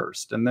right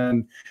first. And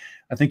then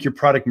I think your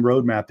product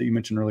roadmap that you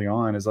mentioned early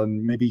on is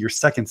on maybe your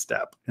second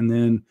step. And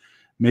then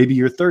maybe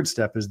your third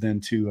step is then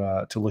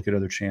to look at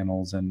other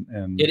channels and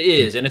it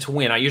is, and it's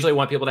when I usually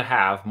want people to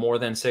have more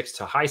than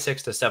high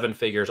 6 to 7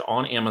 figures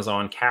on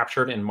Amazon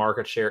captured in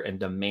market share and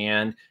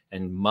demand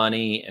and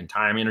money and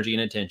time, energy,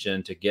 and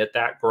attention to get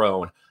that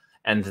grown,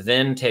 and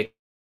then take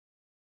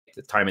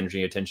the time,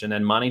 energy, attention,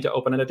 and money to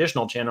open an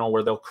additional channel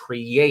where they'll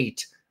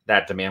create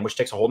that demand, which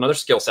takes a whole nother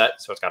skill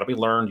set. So it's got to be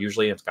learned.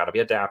 Usually it's got to be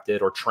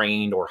adapted or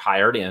trained or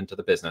hired into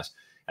the business.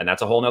 And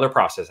that's a whole nother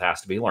process that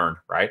has to be learned,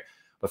 right?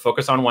 But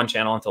focus on one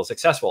channel until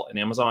successful. And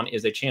Amazon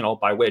is a channel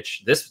by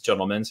which this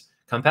gentleman's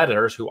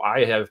competitors, who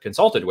I have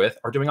consulted with,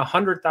 are doing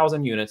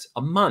 100,000 units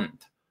a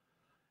month.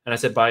 And I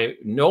said, by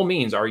no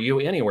means are you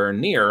anywhere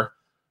near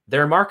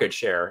their market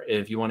share.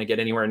 If you want to get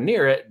anywhere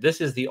near it,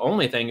 this is the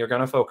only thing you're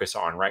going to focus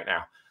on right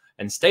now,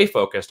 and stay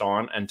focused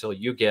on until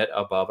you get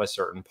above a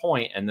certain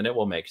point, and then it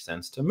will make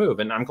sense to move.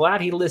 And I'm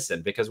glad he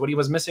listened, because what he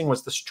was missing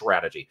was the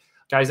strategy.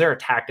 Guys, there are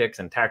tactics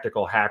and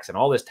tactical hacks and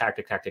all this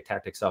tactic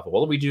stuff.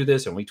 Well, we do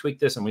this and we tweak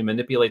this and we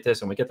manipulate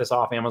this and we get this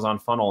off Amazon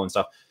funnel and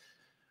stuff.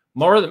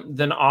 More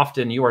than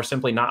often, you are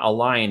simply not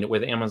aligned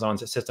with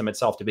Amazon's system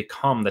itself to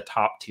become the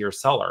top tier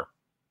seller,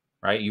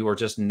 right? You are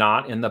just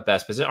not in the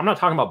best position. I'm not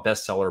talking about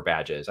bestseller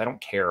badges. I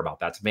don't care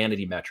about that. It's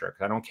vanity metric.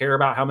 I don't care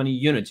about how many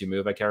units you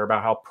move. I care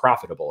about how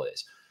profitable it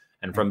is.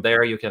 And from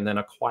there, you can then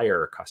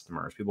acquire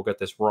customers. People get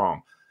this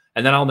wrong.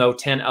 And then I'll know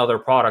 10 other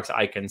products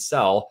I can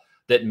sell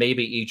that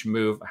maybe each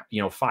move,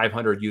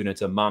 500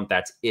 units a month.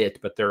 That's it,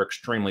 but they're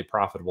extremely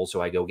profitable.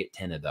 So I go get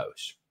 10 of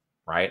those,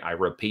 right? I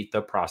repeat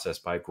the process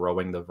by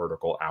growing the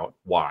vertical out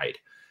wide.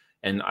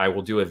 And I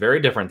will do it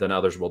very different than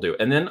others will do.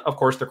 And then, of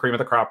course, the cream of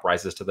the crop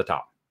rises to the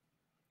top.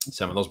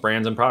 Some of those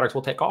brands and products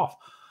will take off,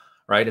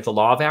 right? It's a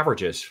law of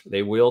averages.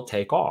 They will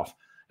take off.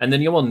 And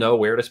then you will know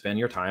where to spend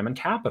your time and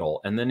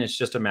capital. And then it's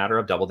just a matter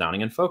of double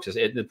downing and focus.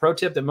 The pro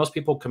tip that most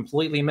people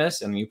completely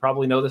miss, and you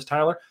probably know this,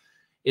 Tyler,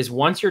 is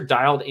once you're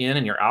dialed in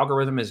and your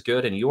algorithm is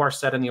good and you are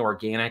set in the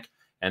organic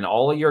and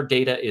all of your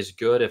data is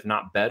good, if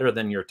not better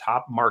than your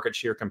top market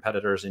share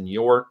competitors in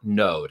your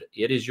node,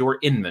 it is your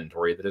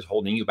inventory that is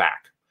holding you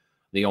back.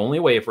 The only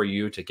way for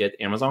you to get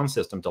Amazon's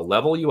system to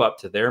level you up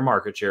to their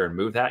market share and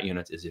move that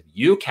units is if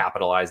you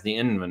capitalize the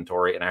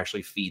inventory and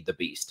actually feed the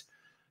beast.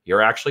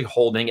 You're actually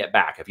holding it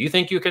back. If you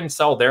think you can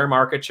sell their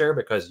market share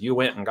because you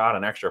went and got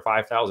an extra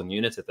 5,000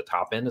 units at the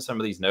top end of some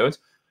of these nodes,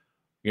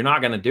 you're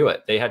not going to do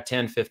it. They had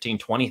 10, 15,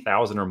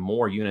 20,000 or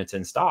more units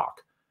in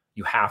stock.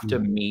 You have to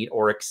meet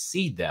or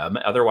exceed them.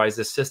 Otherwise,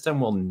 the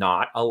system will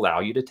not allow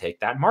you to take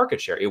that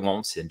market share. It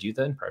won't send you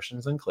the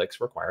impressions and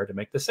clicks required to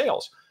make the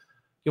sales.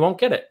 You won't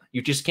get it.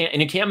 You just can't,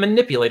 and you can't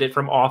manipulate it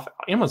from off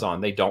Amazon.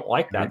 They don't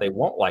like that. They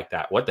won't like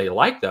that. What they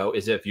like, though,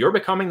 is if you're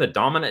becoming the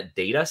dominant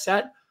data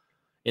set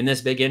in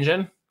this big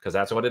engine, because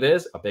that's what it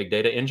is, a big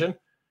data engine,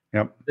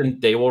 Yep. then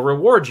they will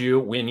reward you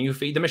when you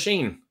feed the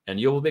machine, and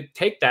you will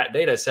take that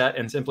data set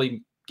and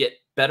simply get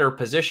better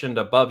positioned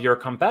above your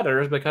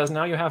competitors because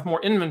now you have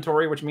more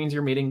inventory, which means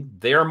you're meeting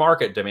their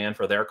market demand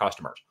for their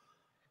customers.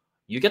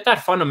 You get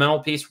that fundamental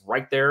piece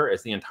right there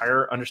as the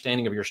entire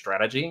understanding of your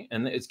strategy,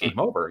 and it's game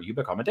over. You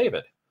become a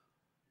David.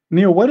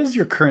 Neil, what is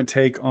your current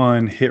take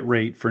on hit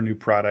rate for new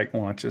product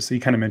launches? So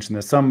you kind of mentioned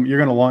this. Some you're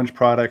going to launch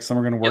products, some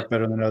are going to work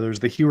better than others.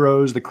 The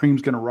heroes, the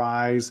cream's going to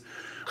rise.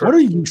 What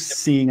are you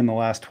seeing in the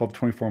last 12,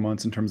 24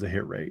 months in terms of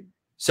hit rate?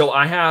 So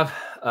I have,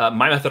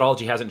 my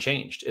methodology hasn't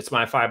changed. It's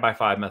my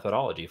 5x5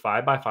 methodology,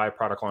 5x5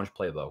 product launch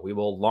playbook. We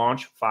will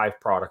launch 5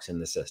 products in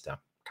the system.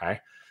 Okay.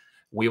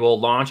 We will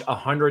launch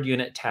 100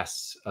 unit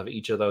tests of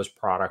each of those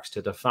products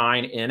to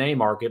define in a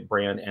market,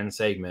 brand, and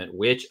segment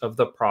which of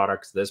the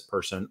products this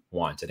person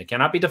wants. And it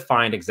cannot be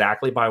defined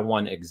exactly by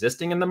one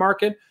existing in the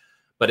market,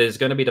 but it is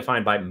going to be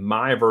defined by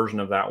my version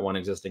of that one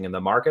existing in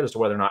the market as to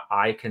whether or not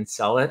I can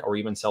sell it or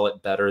even sell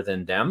it better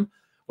than them,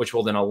 which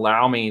will then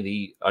allow me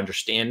the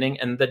understanding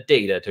and the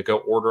data to go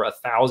order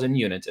 1,000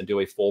 units and do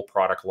a full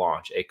product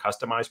launch, a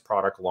customized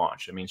product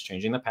launch. It means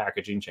changing the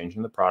packaging,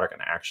 changing the product,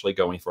 and actually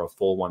going for a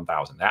full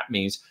 1,000. That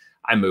means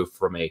I moved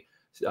from a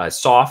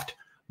soft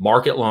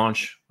market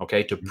launch,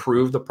 okay, to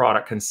prove the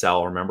product can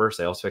sell. Remember,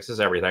 sales fixes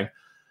everything,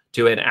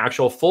 to an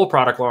actual full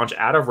product launch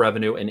out of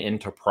revenue and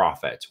into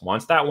profit.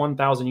 Once that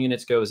 1,000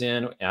 units goes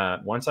in,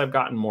 once I've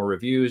gotten more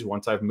reviews,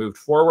 once I've moved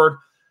forward,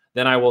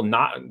 then I will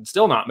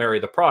still not marry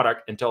the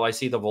product until I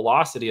see the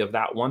velocity of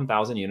that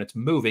 1,000 units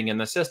moving in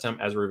the system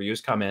as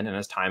reviews come in and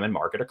as time and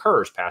market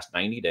occurs past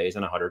 90 days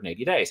and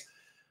 180 days.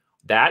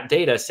 That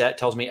data set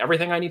tells me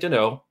everything I need to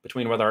know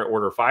between whether I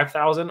order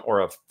 5,000 or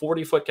a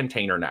 40-foot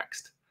container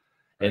next.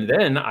 And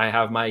then I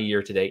have my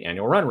year-to-date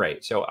annual run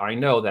rate. So I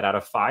know that out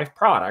of 5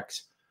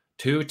 products,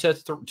 2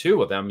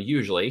 of them,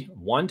 usually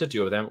 1 to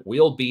 2 of them,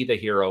 will be the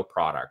hero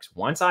products.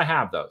 Once I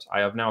have those, I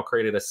have now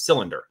created a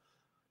cylinder,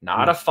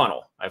 not a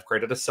funnel. I've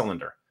created a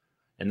cylinder.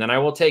 And then I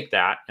will take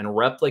that and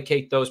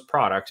replicate those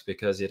products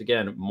because,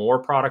 again, more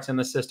products in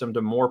the system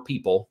to more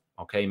people,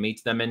 okay,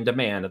 meets them in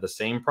demand of the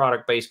same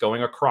product base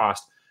going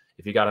across.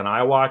 If you got an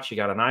iWatch, you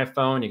got an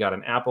iPhone, you got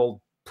an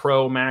Apple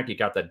Pro Mac, you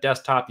got the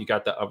desktop, you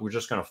got the, we're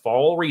just going to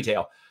follow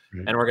retail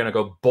and we're going to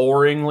go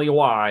boringly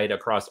wide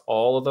across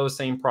all of those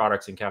same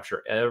products and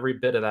capture every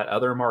bit of that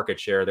other market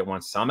share that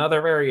wants some other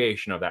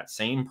variation of that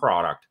same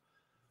product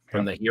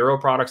from the hero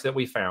products that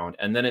we found.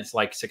 And then it's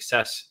like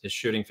success is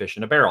shooting fish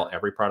in a barrel.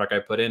 Every product I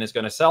put in is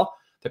going to sell.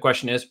 The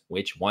question is,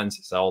 which ones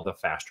sell the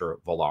faster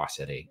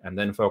velocity? And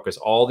then focus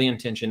all the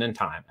intention and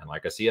time. And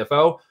like a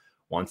CFO,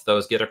 once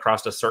those get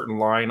across a certain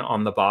line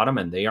on the bottom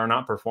and they are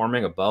not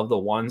performing above the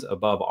ones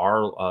above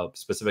our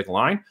specific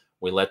line,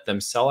 we let them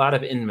sell out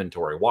of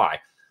inventory. Why?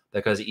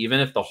 Because even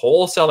if the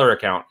whole seller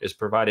account is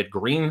provided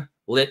green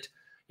lit,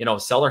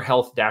 seller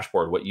health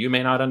dashboard, what you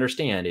may not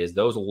understand is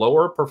those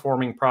lower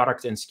performing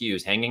products and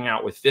SKUs hanging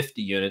out with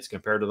 50 units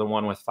compared to the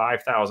one with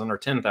 5,000 or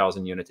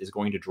 10,000 units is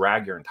going to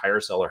drag your entire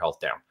seller health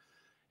down.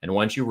 And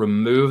once you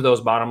remove those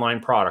bottom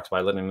line products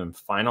by letting them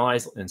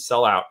finalize and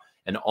sell out,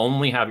 and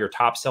only have your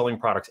top selling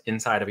products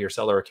inside of your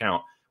seller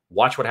account,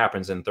 watch what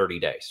happens in 30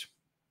 days.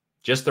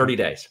 Just 30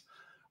 days.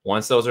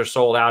 Once those are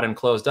sold out and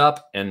closed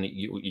up and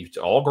you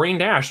all green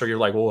dash, so you're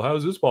like, well, how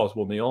is this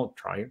possible, Neil?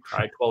 Try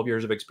 12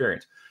 years of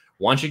experience.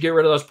 Once you get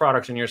rid of those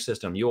products in your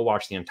system, you will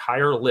watch the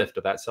entire lift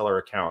of that seller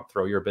account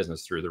throw your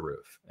business through the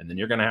roof. And then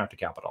you're going to have to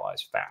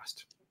capitalize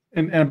fast.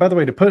 And by the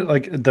way, to put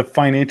like the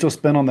financial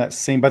spin on that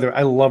same, by the way,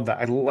 I love that.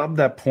 I love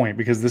that point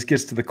because this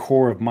gets to the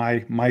core of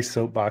my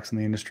soapbox in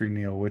the industry,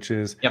 Neil, which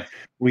is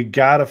we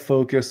got to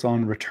focus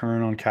on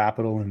return on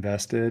capital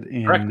invested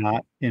and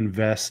not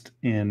invest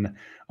in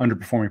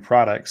underperforming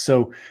products.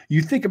 So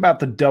you think about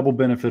the double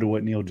benefit of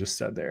what Neil just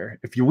said there.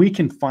 If we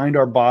can find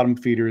our bottom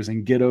feeders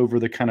and get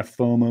over the kind of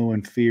FOMO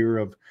and fear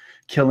of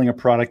killing a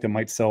product that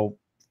might sell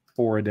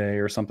 4 a day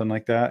or something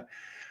like that,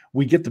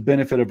 we get the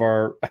benefit of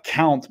our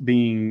account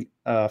being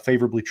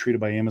favorably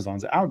treated by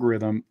Amazon's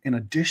algorithm. In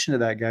addition to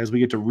that, guys, we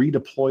get to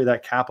redeploy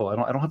that capital.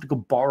 I don't have to go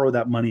borrow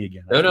that money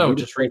again. No,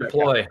 just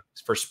redeploy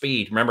for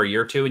speed. Remember,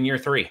 year 2 and year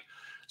 3.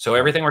 So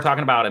everything we're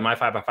talking about in my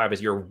 5x5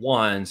 is year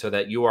 1, so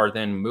that you are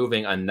then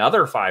moving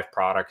another 5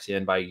 products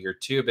in by year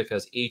 2,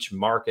 because each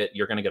market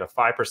you're going to get a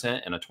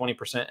 5% and a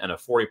 20% and a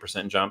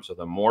 40% jump. So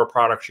the more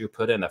products you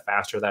put in, the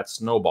faster that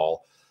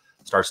snowball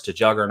starts to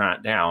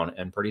juggernaut down.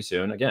 And pretty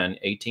soon, again,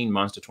 18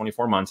 months to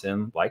 24 months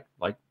in, like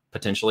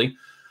potentially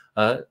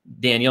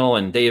Daniel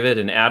and David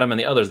and Adam and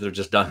the others that have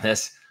just done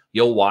this,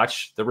 you'll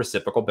watch the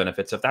reciprocal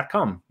benefits of that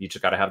come. You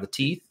just got to have the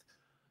teeth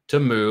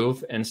to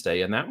move and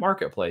stay in that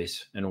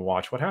marketplace and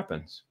watch what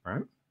happens,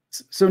 right?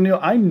 So Neil,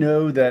 I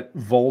know that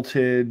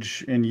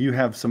Voltage, and you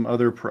have some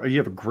other, you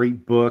have a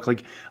great book.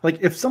 Like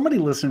if somebody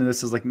listening to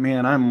this is like,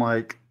 man, I'm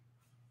like,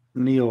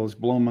 Neil is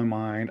blowing my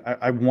mind.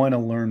 I want to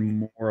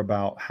learn more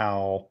about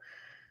how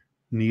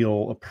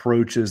Neil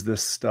approaches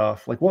this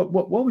stuff. Like what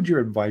would your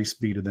advice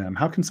be to them?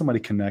 How can somebody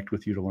connect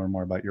with you to learn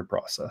more about your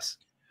process?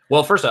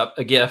 Well, first up,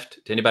 a gift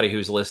to anybody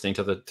who's listening,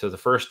 to the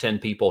first 10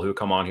 people who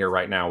come on here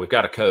right now. We've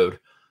got a code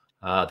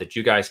that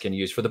you guys can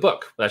use for the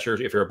book. If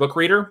you're a book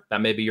reader,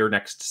 that may be your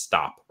next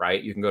stop,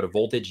 right? You can go to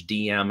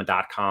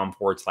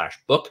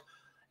voltagedm.com/book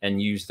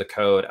and use the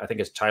code. I think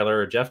it's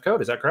Tyler Jeff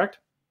code. Is that correct?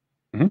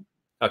 Mm-hmm.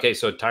 Okay,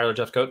 so Tyler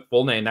Jeff code,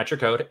 full name, that's your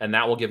code, and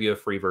that will give you a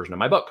free version of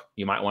my book.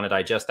 You might want to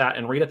digest that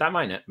and read it. That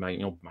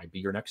might be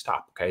your next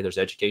stop. Okay, there's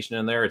education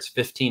in there. It's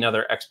 15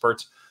 other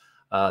experts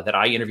that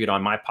I interviewed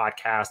on my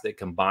podcast that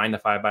combine the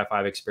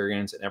 5x5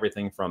 experience and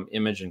everything from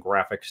image and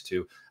graphics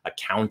to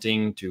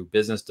accounting to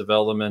business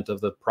development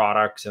of the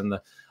products and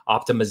the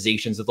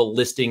optimizations of the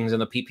listings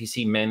and the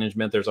PPC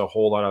management. There's a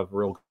whole lot of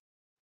real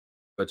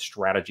good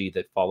strategy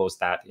that follows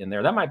that in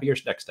there. That might be your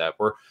next step.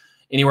 Or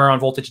anywhere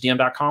on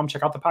voltagedm.com,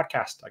 check out the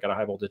podcast. I got a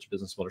High Voltage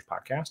Business Builders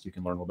podcast. You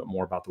can learn a little bit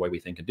more about the way we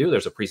think and do.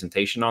 There's a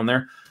presentation on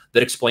there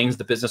that explains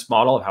the business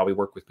model of how we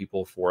work with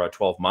people for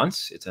 12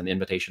 months. It's an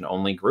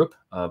invitation-only group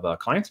of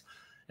clients.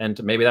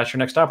 And maybe that's your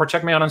next stop. Or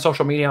check me out on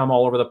social media. I'm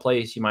all over the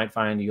place. You might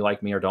find you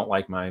like me or don't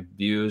like my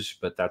views,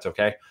 but that's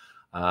okay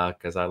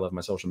because I love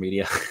my social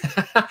media.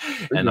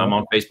 And I'm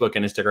on Facebook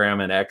and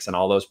Instagram and X and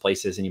all those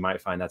places. And you might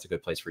find that's a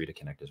good place for you to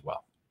connect as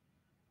well.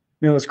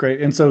 Yeah, that's great.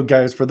 And so,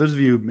 guys, for those of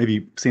you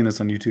maybe seeing this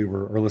on YouTube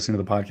or listening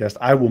to the podcast,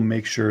 I will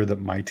make sure that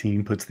my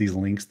team puts these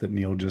links that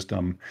Neil just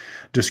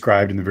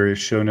described in the various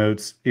show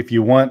notes. If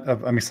you want,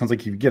 it sounds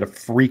like you get a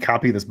free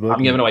copy of this book.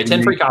 I'm giving away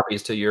 10 free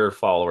copies to your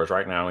followers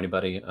right now.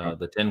 Anybody,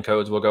 the 10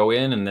 codes will go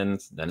in, and then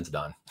it's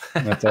done.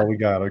 That's all we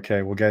got.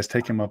 Okay, well, guys,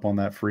 take him up on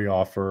that free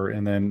offer.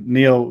 And then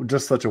Neil,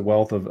 just such a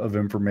wealth of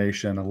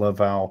information. I love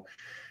how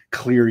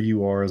clear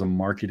you are as a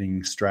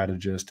marketing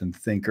strategist and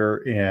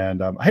thinker.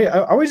 And hey,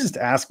 I always just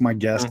ask my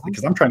guests,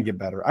 because I'm trying to get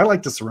better. I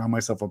like to surround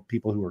myself with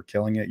people who are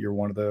killing it. You're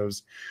one of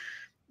those.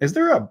 Is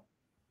there a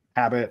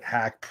habit,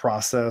 hack,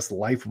 process,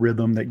 life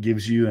rhythm that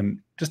gives you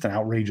just an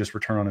outrageous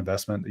return on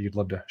investment that you'd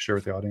love to share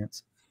with the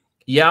audience?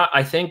 Yeah,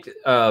 I think,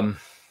 well,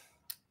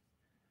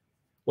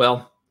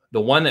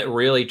 the one that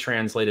really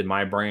translated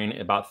my brain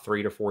about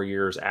 3 to 4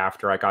 years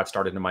after I got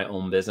started in my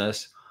own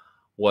business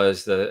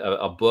was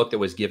a book that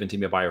was given to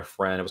me by a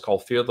friend. It was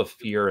called Feel the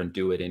Fear and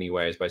Do It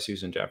Anyways by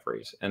Susan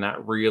Jeffries. And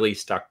that really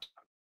stuck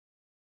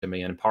to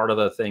me. And part of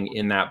the thing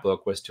in that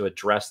book was to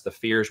address the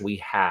fears we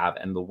have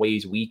and the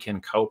ways we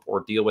can cope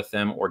or deal with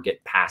them or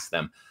get past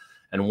them.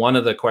 And one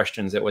of the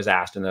questions that was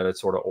asked, and that had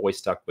sort of always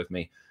stuck with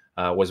me,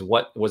 was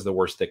what was the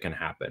worst that can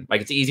happen?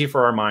 Like, it's easy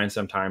for our minds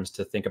sometimes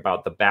to think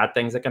about the bad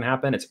things that can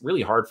happen. It's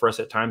really hard for us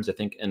at times to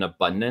think in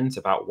abundance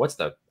about what's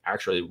the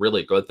actually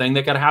really good thing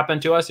that could happen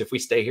to us if we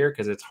stay here,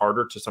 because it's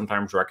harder to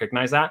sometimes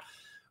recognize that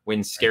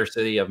when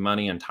scarcity of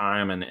money and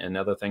time and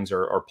other things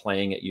are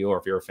playing at you, or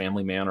if you're a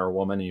family man or a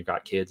woman and you've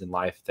got kids in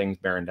life, things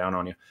bearing down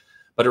on you.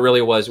 But it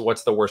really was,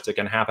 what's the worst that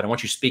can happen? And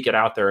once you speak it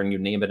out there and you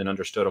name it and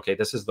understood, okay,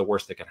 this is the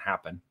worst that can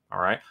happen. All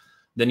right.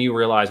 Then you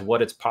realize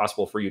what it's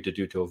possible for you to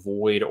do to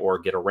avoid or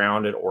get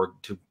around it, or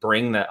to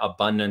bring that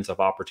abundance of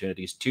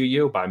opportunities to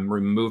you by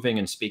removing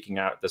and speaking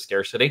out the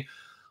scarcity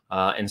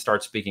and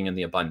start speaking in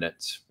the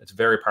abundance. It's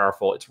very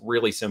powerful. It's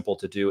really simple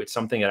to do. It's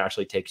something that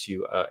actually takes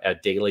you a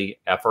daily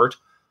effort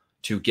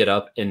to get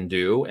up and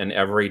do. And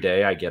every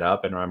day I get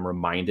up and I'm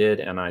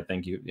reminded, and I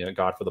thank you,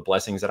 God, for the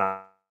blessings that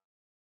I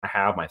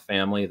have, my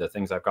family, the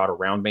things I've got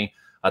around me.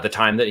 The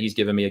time that he's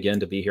given me again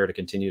to be here to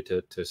continue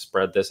to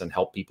spread this and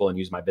help people and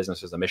use my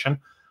business as a mission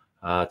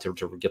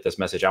to get this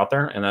message out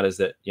there. And that is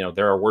that,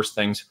 there are worse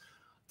things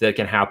that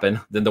can happen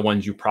than the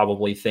ones you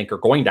probably think are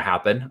going to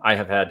happen. I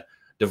have had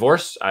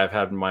divorce. I've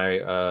had my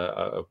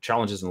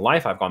challenges in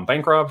life. I've gone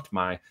bankrupt.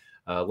 My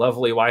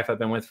lovely wife I've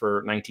been with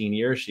for 19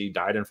 years. She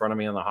died in front of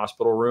me in the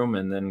hospital room,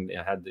 and then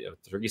had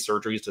 3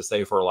 surgeries to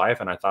save her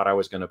life. And I thought I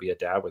was going to be a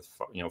dad with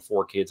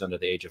 4 kids under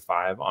the age of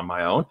 5 on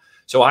my own.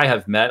 So I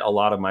have met a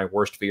lot of my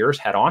worst fears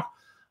head on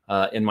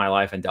in my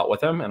life and dealt with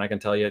them. And I can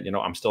tell you,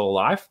 I'm still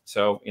alive.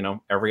 So,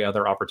 every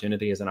other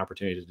opportunity is an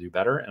opportunity to do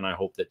better. And I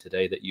hope that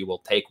today that you will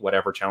take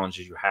whatever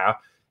challenges you have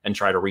and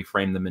try to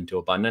reframe them into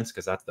abundance,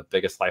 because that's the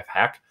biggest life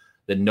hack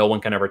that no one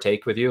can ever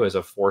take with you, as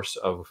a force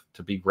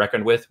to be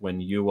reckoned with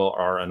when you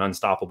are an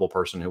unstoppable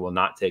person who will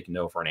not take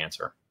no for an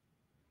answer.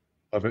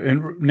 Love it.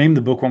 And name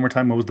the book one more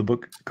time. What was the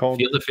book called?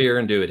 Feel the Fear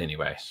and Do It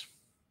Anyways.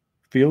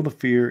 Feel the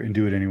Fear and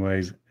Do It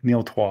Anyways.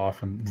 Neil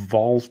Twoff and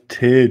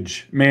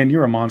Voltage. Man,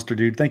 you're a monster,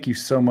 dude. Thank you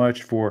so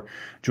much for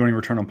joining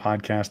Return on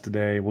Podcast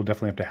today. We'll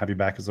definitely have to have you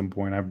back at some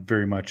point. I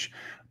very much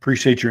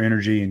appreciate your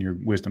energy and your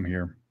wisdom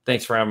here.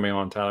 Thanks for having me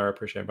on, Tyler. I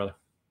appreciate it, brother.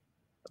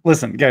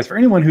 Listen, guys, for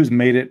anyone who's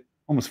made it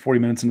almost 40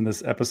 minutes into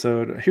this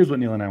episode, here's what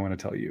Neil and I want to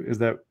tell you, is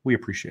that we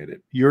appreciate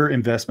it. Your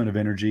investment of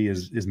energy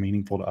is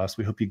meaningful to us.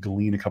 We hope you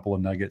glean a couple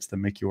of nuggets that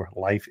make your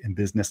life and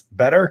business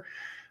better.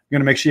 I'm going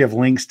to make sure you have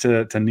links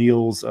to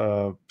Neil's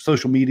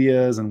social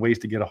medias and ways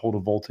to get a hold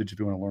of Voltage if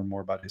you want to learn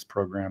more about his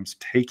programs.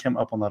 Take him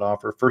up on that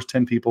offer. First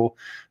 10 people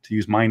to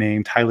use my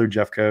name, Tyler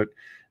Jeffcoat,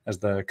 as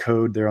the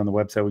code there on the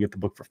website. We get the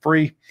book for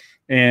free.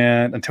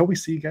 And until we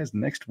see you guys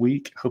next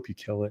week, hope you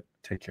kill it.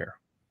 Take care.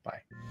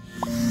 Bye.